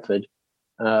just at Brentford,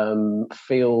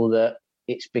 feel that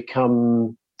it's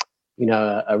become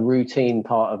a routine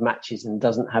part of matches and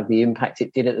doesn't have the impact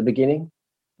it did at the beginning.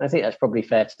 I think that's probably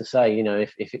fair to say.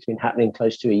 If it's been happening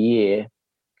close to a year,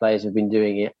 players have been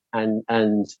doing it,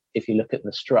 and if you look at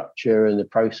the structure and the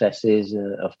processes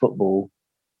of football,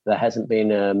 there hasn't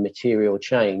been a material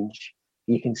change.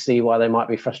 You can see why they might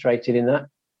be frustrated in that.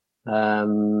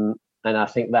 And I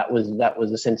think that was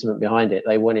the sentiment behind it.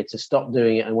 They wanted to stop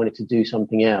doing it and wanted to do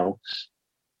something else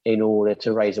in order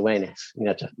to raise awareness,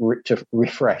 to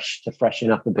refresh, to freshen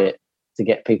up a bit, to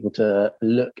get people to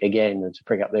look again and to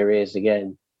prick up their ears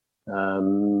again.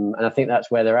 And I think that's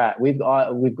where they're at. We've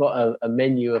got a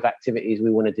menu of activities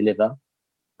we want to deliver,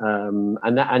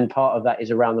 and part of that is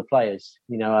around the players.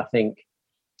 I think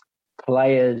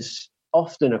players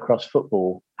often across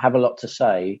football have a lot to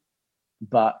say,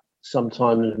 but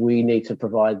sometimes we need to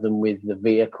provide them with the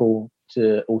vehicle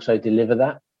to also deliver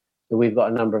that. So we've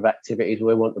got a number of activities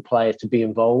where we want the players to be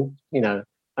involved, and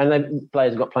then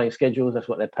players have got playing schedules. That's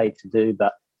what they're paid to do.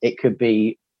 But it could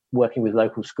be working with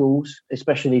local schools,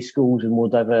 especially schools with more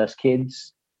diverse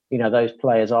kids. Those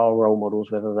players are role models,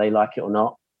 whether they like it or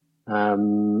not.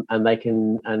 And they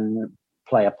can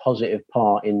play a positive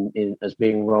part in as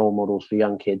being role models for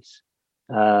young kids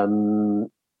to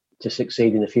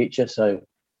succeed in the future. So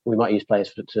we might use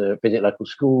players to visit local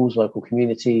schools, local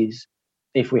communities.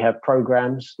 If we have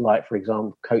programs, like, for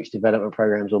example, coach development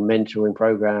programs or mentoring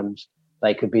programs,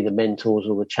 they could be the mentors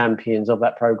or the champions of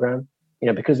that program.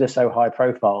 Because they're so high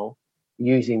profile,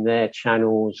 using their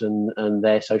channels and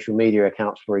their social media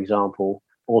accounts, for example,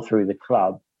 or through the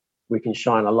club, we can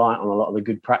shine a light on a lot of the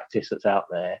good practice that's out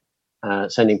there,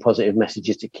 sending positive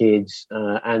messages to kids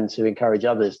and to encourage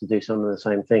others to do some of the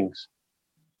same things.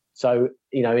 So,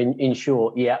 in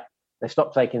short, they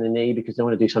stop taking the knee because they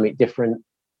want to do something different.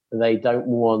 They don't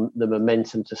want the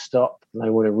momentum to stop. They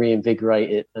want to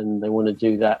reinvigorate it, and they want to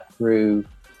do that through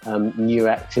new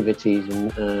activities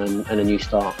and a new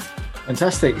start.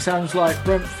 Fantastic. Sounds like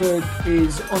Brentford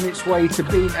is on its way to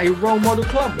being a role model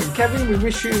club. And Kevin, we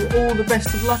wish you all the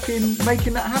best of luck in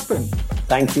making that happen.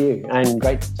 Thank you, and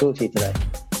great to talk to you today.